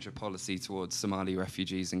of change of policy towards Somali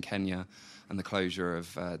refugees in Kenya and the closure of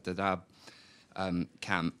Dadaab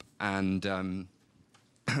camp. And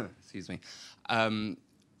excuse me.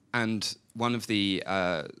 And one of the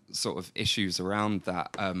sort of issues around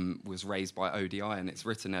that was raised by ODI and its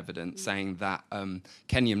written evidence, saying that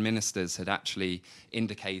Kenyan ministers had actually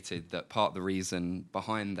indicated that part of the reason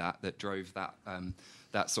behind that drove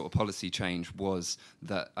that sort of policy change was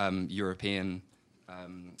that European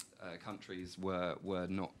countries were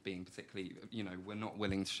not being particularly, were not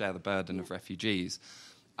willing to share the burden of refugees.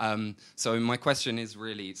 So my question is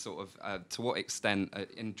really sort of to what extent,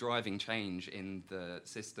 in driving change in the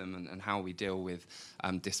system and how we deal with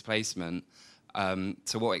displacement,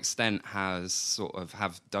 to what extent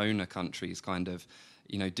have donor countries kind of,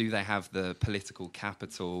 do they have the political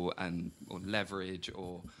capital or leverage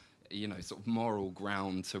or sort of moral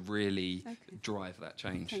ground to really drive that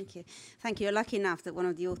change? Thank you. You're lucky enough that one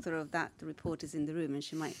of the author of that report is in the room, and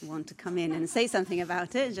she might want to come in and say something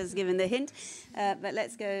about it, just given the hint. But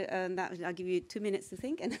let's go. I'll give you 2 minutes to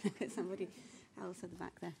think, and somebody else at the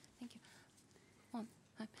back there. Thank you.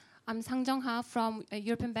 Hi. I'm Sang Jong-ha from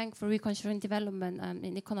European Bank for Reconstruction and Development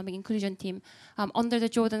in Economic Inclusion team. Under the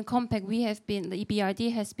Jordan Compact, the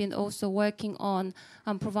EBRD has been also working on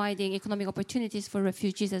providing economic opportunities for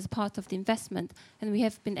refugees as part of the investment, and we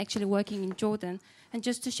have been actually working in Jordan. And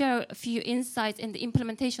just to share a few insights in the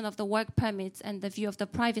implementation of the work permits and the view of the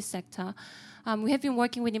private sector, we have been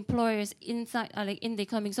working with employers inside, in the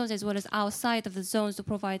economic zones as well as outside of the zones to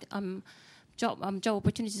provide job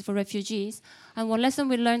opportunities for refugees. And one lesson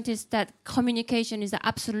we learned is that communication is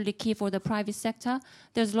absolutely key for the private sector.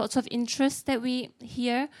 There's lots of interest that we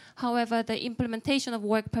hear. However, the implementation of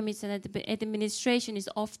work permits and administration is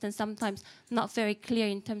often sometimes not very clear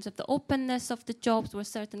in terms of the openness of the jobs or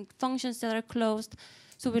certain functions that are closed.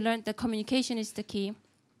 So we learned that communication is the key.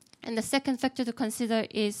 And the second factor to consider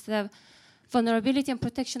is the vulnerability and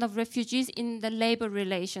protection of refugees in the labor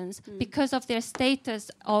relations. Because of their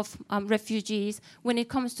status of refugees, when it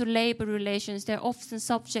comes to labor relations, they're often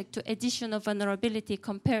subject to additional vulnerability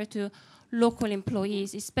compared to local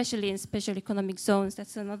employees, especially in special economic zones.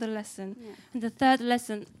 That's another lesson. Yeah. And the third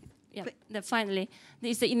lesson, finally,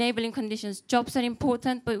 is the enabling conditions. Jobs are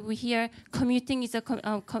important, but we hear commuting is a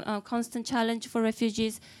constant challenge for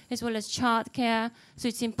refugees, as well as childcare. So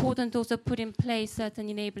it's important to also put in place certain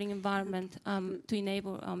enabling environment to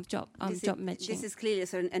enable job matching. This is clearly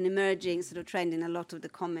sort of an emerging sort of trend in a lot of the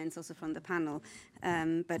comments, also from the panel.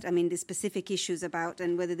 But I mean, the specific issues about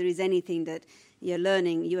and whether there is anything that you're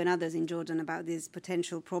learning, you and others in Jordan, about this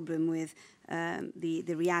potential problem with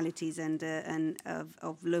the realities and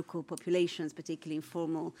of local populations, particularly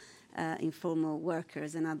informal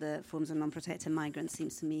workers and other forms of non-protected migrants,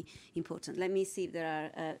 seems to me important. Let me see if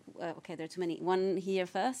there are there are too many. One here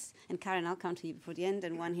first, and Karen, I'll come to you before the end,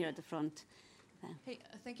 and one here at the front. Hey,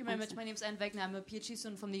 thank you very much. My name is Anne Wegner. I'm a PhD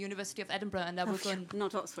student from the University of Edinburgh, and I work on...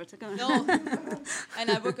 Not Oxford, go on. No. And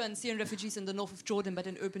I work on Syrian refugees in the north of Jordan, but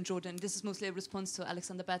in urban Jordan. This is mostly a response to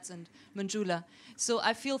Alexander Batz and Manjula. So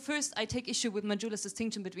I feel, first, I take issue with Manjula's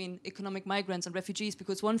distinction between economic migrants and refugees,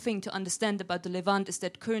 because one thing to understand about the Levant is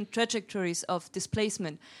that current trajectories of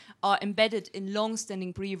displacement are embedded in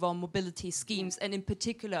long-standing pre-war mobility schemes, and in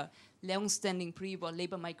particular, long-standing pre-war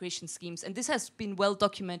labor migration schemes. And this has been well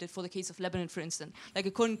documented for the case of Lebanon, for instance. Like,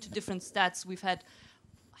 according to different stats, we've had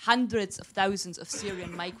hundreds of thousands of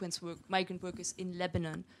Syrian migrant workers in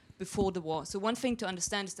Lebanon before the war. So one thing to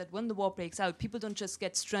understand is that when the war breaks out, people don't just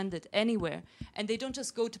get stranded anywhere, and they don't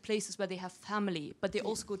just go to places where they have family, but they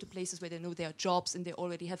also go to places where they know there are jobs and they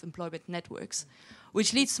already have employment networks.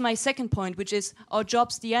 Which leads to my second point, which is, are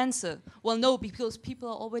jobs the answer? Well, no, because people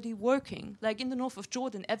are already working. Like in the north of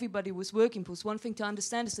Jordan, everybody was working, because one thing to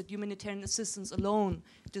understand is that humanitarian assistance alone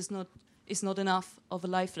is not enough of a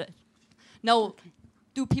lifeline. Now,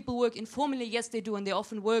 do people work informally? Yes, they do, and they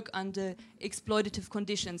often work under exploitative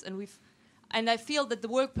conditions. And I feel that the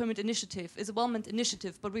work permit initiative is a well-meant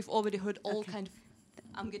initiative, but we've already heard all kind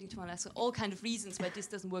of reasons why this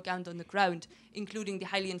doesn't work out on the ground, including the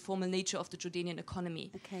highly informal nature of the Jordanian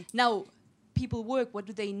economy. Okay. Now, people work. What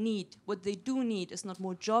do they need? What they do need is not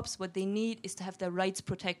more jobs. What they need is to have their rights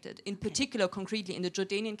protected. In particular, concretely, in the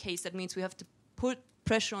Jordanian case, that means we have to put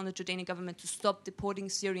pressure on the Jordanian government to stop deporting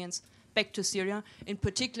Syrians back to Syria, in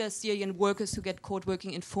particular Syrian workers who get caught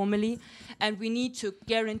working informally. And we need to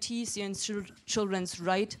guarantee Syrian children's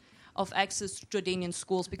right of access to Jordanian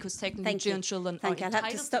schools, because technically Syrian children are entitled. I'll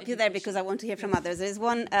have to stop you there because I want to hear from others. There's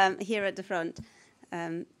one here at the front.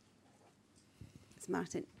 It's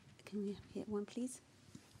Martin. Can we hear one, please?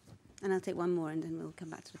 And I'll take one more and then we'll come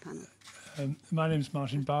back to the panel. My name is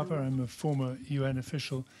Martin Barber. I'm a former UN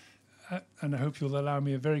official, and I hope you'll allow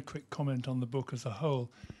me a very quick comment on the book as a whole.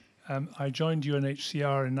 I joined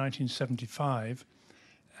UNHCR in 1975,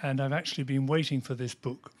 and I've actually been waiting for this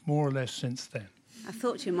book more or less since then. I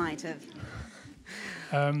thought you might have.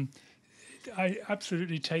 I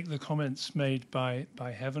absolutely take the comments made by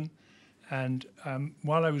Heaven, and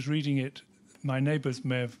while I was reading it, my neighbours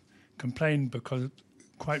may have complained because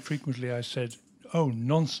quite frequently I said, "Oh,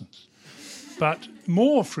 nonsense." But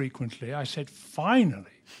more frequently I said,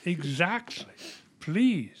 "Finally, exactly,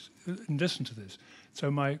 please listen to this."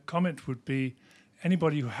 So my comment would be,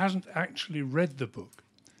 anybody who hasn't actually read the book,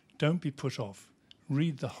 don't be put off.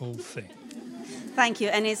 Read the whole thing. Thank you,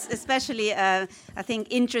 and it's especially, I think,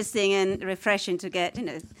 interesting and refreshing to get,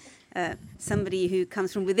 somebody who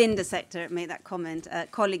comes from within the sector made that comment.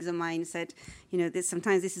 Colleagues of mine said,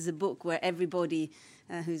 sometimes this is a book where everybody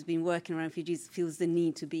who's been working around refugees feels the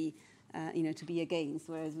need to be, to be against,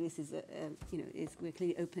 whereas this is, we're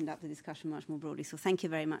clearly opened up the discussion much more broadly. So thank you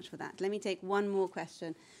very much for that. Let me take one more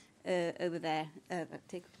question over there.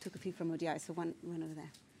 Took a few from ODI, so one over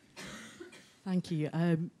there. Thank you.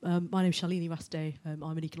 My name is Shalini Raste.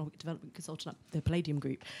 I'm an economic development consultant at the Palladium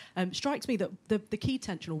Group. Strikes me that the key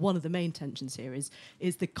tension, or one of the main tensions here, is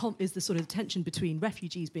the sort of tension between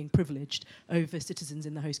refugees being privileged over citizens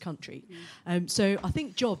in the host country. So I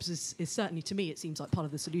think jobs is certainly, to me, it seems like part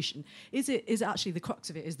of the solution. Is it actually the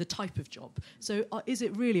crux of it is the type of job? So is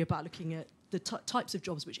it really about looking at the types of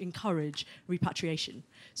jobs which encourage repatriation?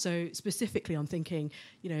 So specifically, I'm thinking,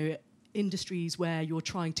 industries where you're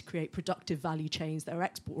trying to create productive value chains that are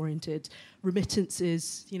export-oriented,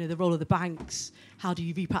 remittances, the role of the banks, how do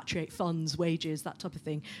you repatriate funds, wages, that type of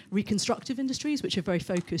thing. Reconstructive industries, which are very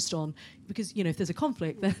focused on, because, if there's a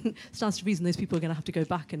conflict, then it stands to reason those people are going to have to go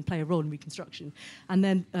back and play a role in reconstruction. And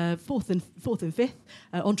then fourth and fifth,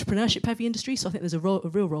 entrepreneurship-heavy industries. So I think there's a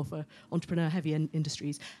real role for entrepreneur-heavy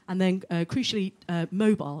industries. And then, crucially,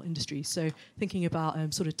 mobile industries. So thinking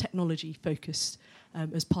about sort of technology-focused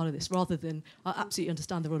as part of this, rather than, I absolutely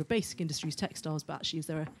understand the role of basic industries, textiles, but actually is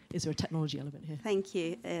there a technology element here? Thank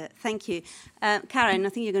you. Karen, I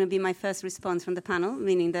think you're going to be my first response from the panel,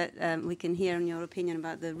 meaning that we can hear your opinion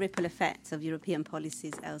about the ripple effects of European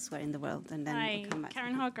policies elsewhere in the world. And then Hi, we'll come back.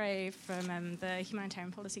 Karen Hargrave from the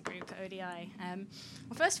Humanitarian Policy Group at ODI.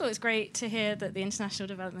 Well, first of all, it's great to hear that the International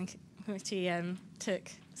Development Committee took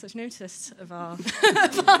such notice of our,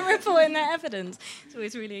 of our report and their evidence. It's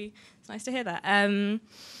always it's nice to hear that.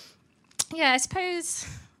 I suppose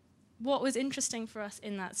what was interesting for us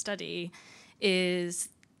in that study is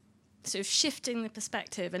sort of shifting the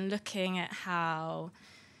perspective and looking at how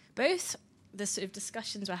both the sort of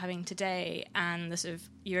discussions we're having today and the sort of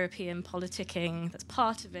European politicking that's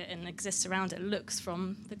part of it and exists around it looks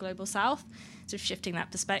from the global south, sort of shifting that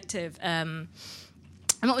perspective. And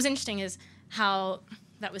what was interesting is how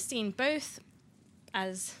that was seen both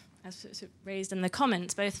as sort of raised in the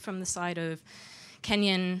comments, both from the side of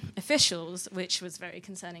Kenyan officials, which was very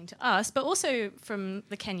concerning to us, but also from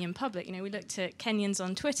the Kenyan public. We looked at Kenyans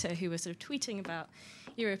on Twitter who were sort of tweeting about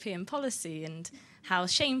European policy and how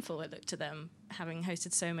shameful it looked to them, having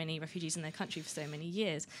hosted so many refugees in their country for so many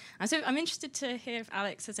years. And so I'm interested to hear if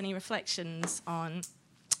Alex has any reflections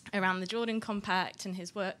around the Jordan Compact and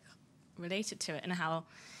his work related to it, and how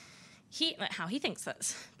he thinks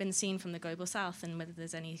that's been seen from the global south, and whether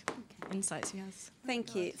there's any insights he has.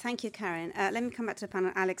 Thank you, Karen. Let me come back to the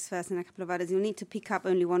panel. Alex first and a couple of others. You'll need to pick up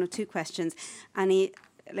only one or two questions. Annie,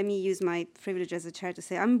 let me use my privilege as a chair to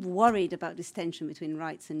say I'm worried about this tension between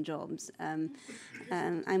rights and jobs. I'm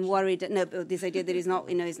worried that this idea that is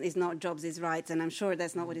not jobs is rights, and I'm sure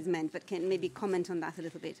that's not what is meant. But can maybe comment on that a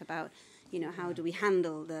little bit about how do we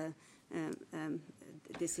handle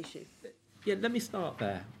this issue? Yeah, let me start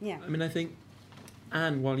there. Yeah. I think,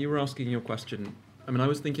 Anne, while you were asking your question, I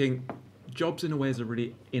was thinking jobs in a way is a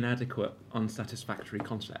really inadequate, unsatisfactory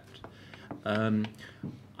concept.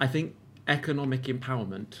 I think economic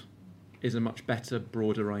empowerment is a much better,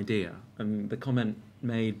 broader idea. And the comment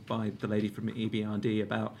made by the lady from EBRD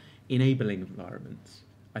about enabling environments,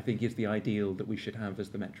 I think, is the ideal that we should have as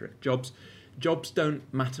the metric. Jobs don't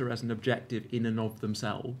matter as an objective in and of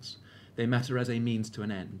themselves. They matter as a means to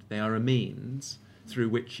an end. They are a means through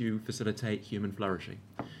which you facilitate human flourishing.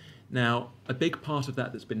 Now, a big part of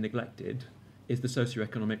that that's been neglected is the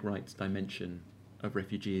socioeconomic rights dimension of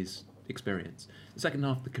refugees' experience. The second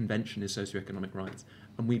half of the convention is socioeconomic rights,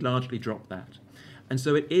 and we largely drop that. And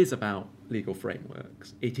so it is about legal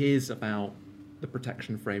frameworks. It is about the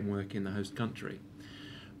protection framework in the host country.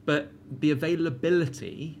 But the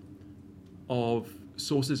availability of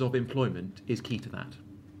sources of employment is key to that.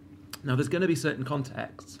 Now, there's going to be certain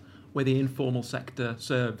contexts where the informal sector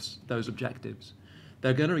serves those objectives.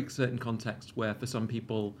 There are going to be certain contexts where, for some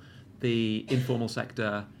people, the informal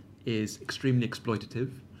sector is extremely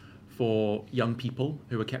exploitative for young people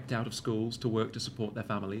who are kept out of schools to work to support their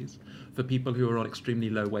families, for people who are on extremely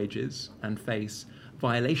low wages and face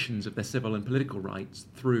violations of their civil and political rights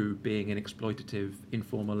through being in exploitative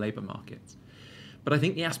informal labour markets. But I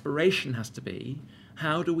think the aspiration has to be,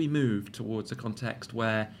 how do we move towards a context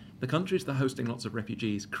where the countries that are hosting lots of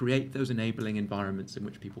refugees create those enabling environments in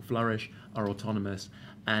which people flourish, are autonomous,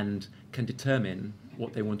 and can determine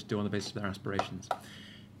what they want to do on the basis of their aspirations.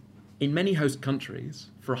 In many host countries,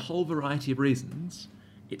 for a whole variety of reasons,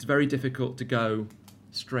 it's very difficult to go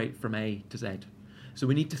straight from A to Z. So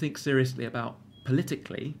we need to think seriously about,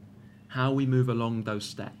 politically, how we move along those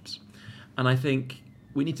steps. And I think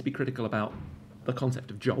we need to be critical about the concept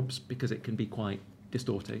of jobs, because it can be quite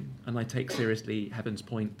distorting. And I take seriously Heaven's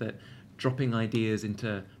point that dropping ideas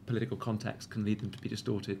into political context can lead them to be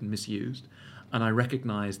distorted and misused. And I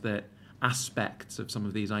recognise that aspects of some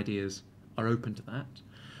of these ideas are open to that.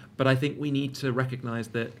 But I think we need to recognise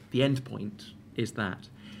that the end point is that.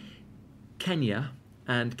 Kenya,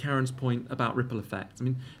 and Karen's point about ripple effects. I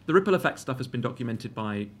mean, the ripple effect stuff has been documented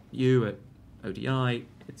by you at ODI.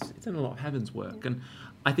 It's in a lot of Heaven's work. And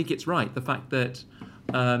I think it's right. The fact that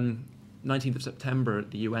 19th of September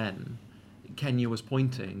at the UN, Kenya was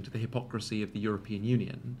pointing to the hypocrisy of the European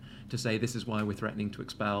Union to say this is why we're threatening to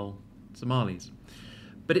expel Somalis.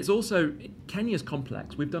 But it's also, Kenya's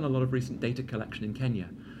complex. We've done a lot of recent data collection in Kenya,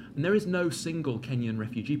 and there is no single Kenyan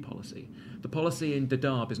refugee policy. The policy in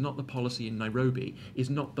Dadaab is not the policy in Nairobi, is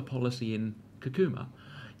not the policy in Kakuma.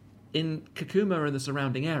 In Kakuma and the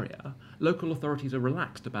surrounding area, local authorities are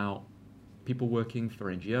relaxed about people working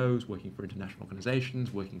for NGOs, working for international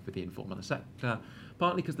organisations, working for the informal sector,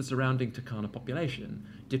 partly because the surrounding Turkana population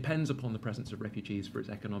depends upon the presence of refugees for its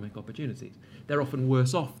economic opportunities. They're often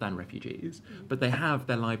worse off than refugees, but they have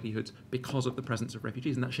their livelihoods because of the presence of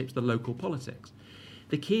refugees, and that shapes the local politics.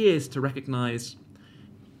 The key is to recognise,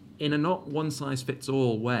 in a not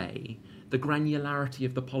one-size-fits-all way, the granularity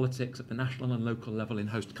of the politics at the national and local level in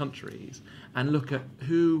host countries, and look at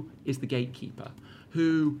who is the gatekeeper,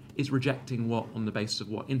 who is rejecting what on the basis of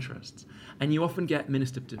what interests. And you often get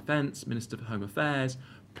Minister of Defence, Minister of Home Affairs,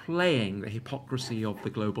 playing the hypocrisy of the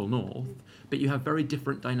global north, but you have very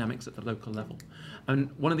different dynamics at the local level. And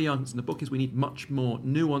one of the arguments in the book is we need much more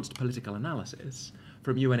nuanced political analysis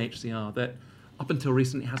from UNHCR that up until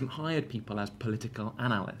recently hasn't hired people as political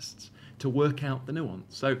analysts to work out the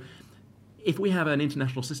nuance. So if we have an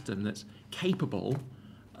international system that's capable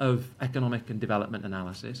of economic and development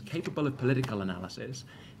analysis, capable of political analysis,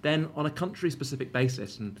 then on a country-specific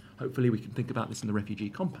basis, and hopefully we can think about this in the Refugee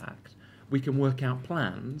Compact, we can work out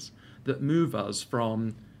plans that move us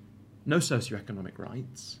from no socioeconomic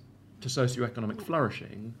rights to socioeconomic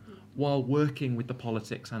flourishing while working with the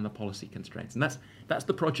politics and the policy constraints. And that's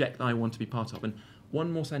the project I want to be part of. And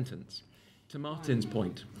one more sentence. To Martin's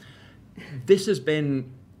point, this has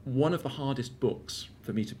been one of the hardest books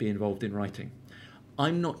for me to be involved in writing.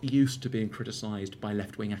 I'm not used to being criticised by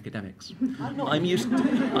left-wing academics. I'm used to...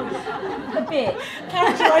 A bit.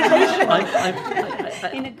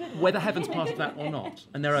 Characterisation. Whether Heaven's part of that or not,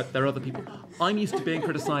 and there are other people. I'm used to being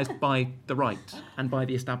criticised by the right and by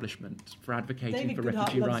the establishment for advocating for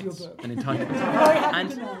refugee rights and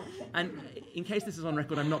entitlements. And in case this is on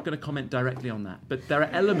record, I'm not going to comment directly on that. But there are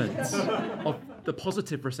elements of the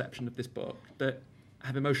positive reception of this book that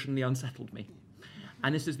have emotionally unsettled me.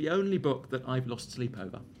 And this is the only book that I've lost sleep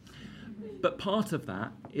over. But part of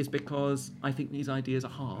that is because I think these ideas are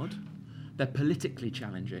hard. They're politically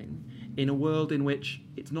challenging in a world in which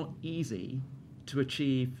it's not easy to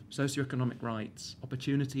achieve socioeconomic rights,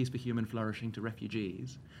 opportunities for human flourishing to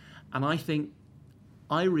refugees. And I think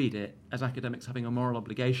I read it as academics having a moral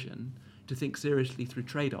obligation to think seriously through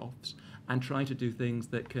trade-offs and try to do things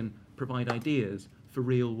that can provide ideas for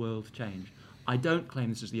real-world change. I don't claim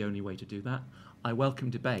this is the only way to do that. I welcome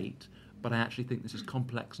debate, but I actually think this is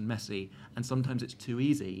complex and messy, and sometimes it's too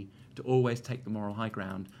easy to always take the moral high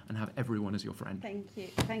ground and have everyone as your friend. Thank you,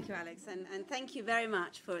 Alex, and thank you very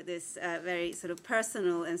much for this very sort of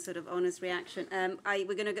personal and sort of honest reaction.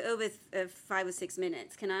 We're going to go over 5 or 6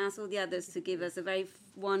 minutes. Can I ask all the others to give us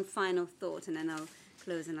one final thought, and then I'll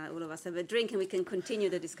close and all of us have a drink and we can continue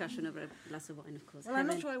the discussion over a glass of wine, of course. Well, I'm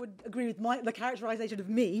not sure I would agree with the characterisation of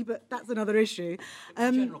me, but that's another issue.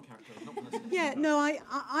 General character, not personal. Yeah, no,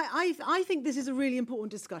 I think this is a really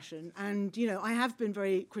important discussion, and I have been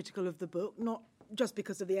very critical of the book, not just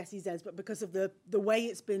because of the SEZs, but because of the way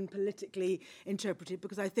it's been politically interpreted,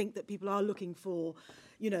 because I think that people are looking for,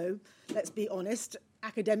 let's be honest,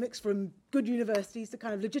 academics from good universities to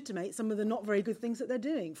kind of legitimate some of the not very good things that they're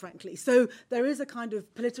doing, frankly. So there is a kind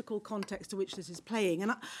of political context to which this is playing.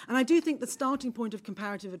 And I do think the starting point of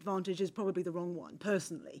comparative advantage is probably the wrong one,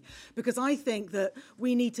 personally, because I think that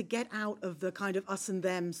we need to get out of the kind of us and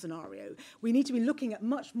them scenario. We need to be looking at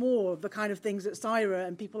much more of the kind of things that Saira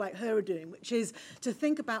and people like her are doing, which is to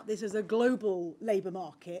think about this as a global labour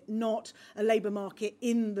market, not a labour market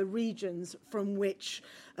in the regions from which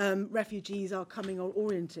refugees are coming or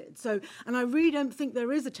oriented. And I really don't think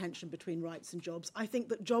there is a tension between rights and jobs. I think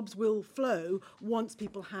that jobs will flow once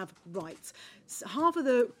people have rights. Half of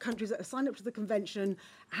the countries that have signed up to the convention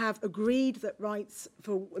have agreed that rights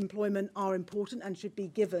for employment are important and should be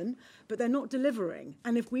given, but they're not delivering.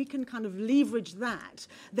 And if we can kind of leverage that,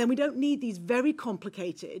 then we don't need these very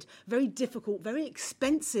complicated, very difficult, very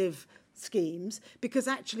expensive schemes, because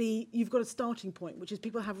actually you've got a starting point, which is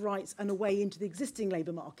people have rights and a way into the existing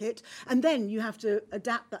labour market, and then you have to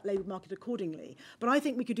adapt that labour market accordingly. But I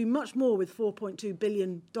think we could do much more with $4.2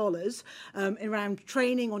 billion around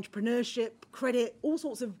training, entrepreneurship, credit, all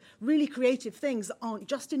sorts of really creative things that aren't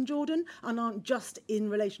just in Jordan and aren't just in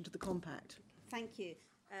relation to the compact. Thank you.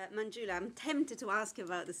 Manjula, I'm tempted to ask you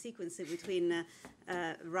about the sequencing between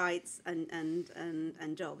rights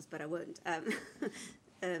and jobs, but I won't.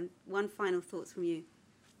 One final thoughts from you.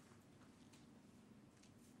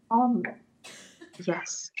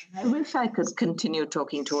 Yes, I wish I could continue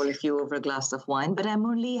talking to all of you over a glass of wine, but I'm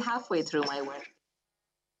only halfway through my work.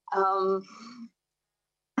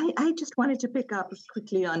 I just wanted to pick up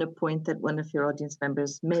quickly on a point that one of your audience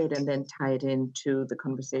members made and then tie it into the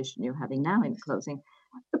conversation you're having now in closing.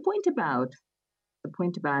 The point about,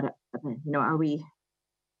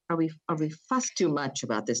 are we fussed too much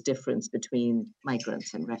about this difference between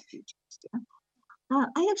migrants and refugees? Yeah?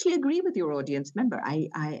 I actually agree with your audience member.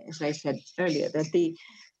 As I said earlier, that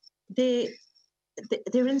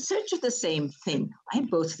they're in search of the same thing. Right?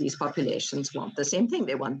 Both of these populations want the same thing.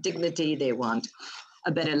 They want dignity. They want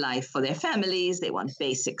a better life for their families. They want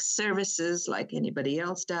basic services like anybody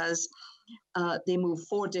else does. They move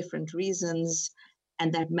for different reasons,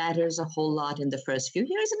 and that matters a whole lot in the first few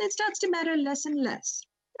years, and it starts to matter less and less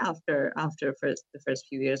after the first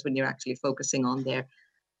few years when you're actually focusing on their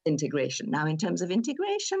integration. Now, in terms of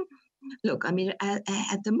integration, look, I mean,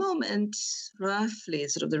 at the moment, roughly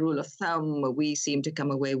sort of the rule of thumb we seem to come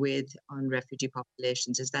away with on refugee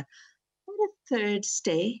populations is that about a third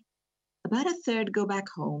stay, about a third go back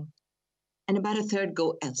home, and about a third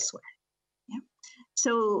go elsewhere. Yeah?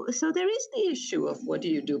 So there is the issue of what do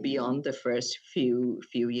you do beyond the first few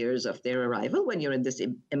years of their arrival when you're in this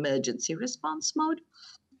emergency response mode.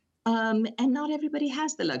 And not everybody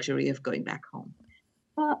has the luxury of going back home.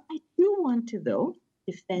 I do want to, though,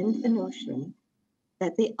 defend the notion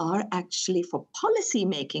that they are actually, for policy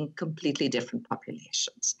making, completely different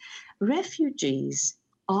populations. Refugees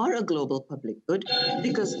are a global public good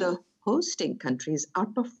because the hosting countries are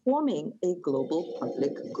performing a global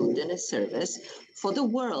public good and a service for the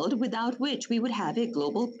world, without which we would have a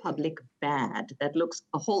global public bad that looks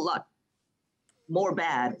a whole lot more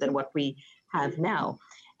bad than what we have now.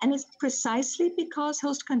 And it's precisely because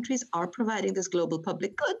host countries are providing this global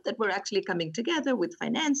public good that we're actually coming together with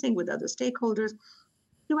financing, with other stakeholders,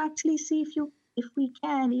 to actually see if we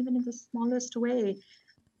can, even in the smallest way,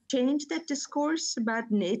 change that discourse about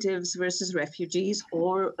natives versus refugees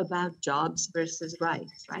or about jobs versus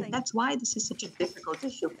rights, right? That's why this is such a difficult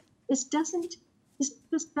issue. This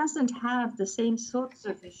just doesn't have the same sorts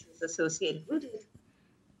of issues associated with it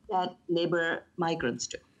that labor migrants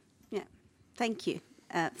do. Yeah, thank you.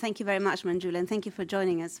 Thank you very much, Manjula, and thank you for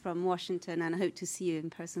joining us from Washington, and I hope to see you in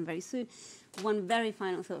person very soon. One very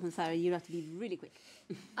final thought from Sarah. You have to be really quick.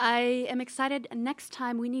 I am excited. Next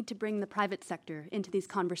time, we need to bring the private sector into these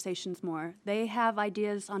conversations more. They have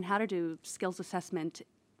ideas on how to do skills assessment,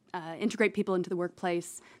 integrate people into the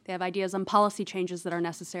workplace. They have ideas on policy changes that are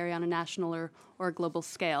necessary on a national or a global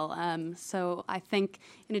scale. So I think,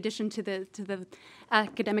 in addition to the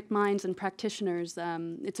academic minds and practitioners,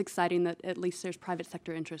 it's exciting that at least there's private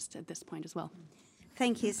sector interest at this point as well.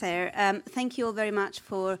 Thank you, Sarah. Thank you all very much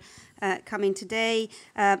for coming today.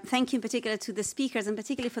 Thank you in particular to the speakers, and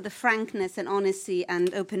particularly for the frankness and honesty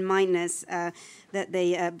and open-mindedness that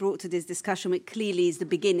they brought to this discussion, which clearly is the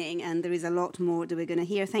beginning, and there is a lot more that we're going to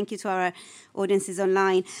hear. Thank you to our audiences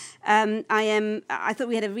online. I thought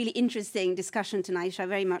we had a really interesting discussion tonight, which I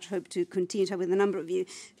very much hope to continue to have with a number of you.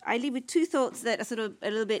 I leave with two thoughts that are sort of a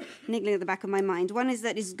little bit niggling at the back of my mind. One is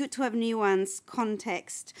that it's good to have nuance,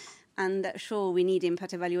 context, and that, sure, we need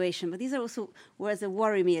impact evaluation, but these are also words that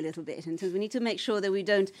worry me a little bit, and so we need to make sure that we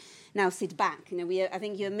don't now sit back. I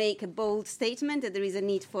think you make a bold statement that there is a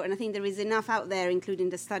need for, and I think there is enough out there, including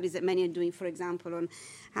the studies that many are doing, for example, on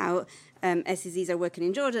how SEZs are working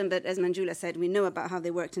in Jordan, but as Manjula said, we know about how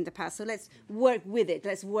they worked in the past, so let's work with it,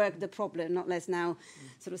 let's work the problem, not let's now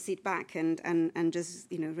sort of sit back and just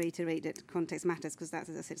reiterate that context matters, because that,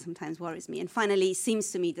 as I said, sometimes worries me. And finally, it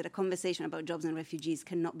seems to me that a conversation about jobs and refugees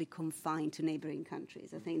cannot be confined to neighbouring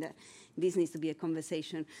countries. I think that this needs to be a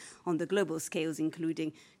conversation on the global scales,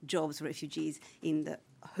 including jobs, refugees in the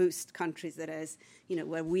host countries, that is,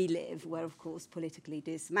 where we live, where, of course, politically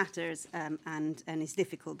this matters and is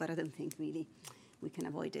difficult, but I don't think really we can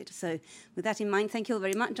avoid it. So with that in mind, thank you all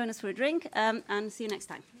very much. Join us for a drink and see you next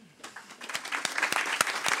time.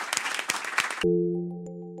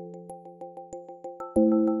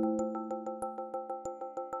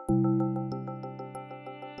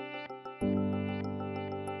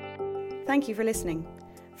 Thank you for listening.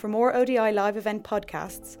 For more ODI live event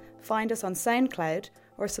podcasts, find us on SoundCloud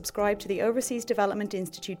or subscribe to the Overseas Development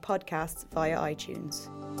Institute podcasts via iTunes.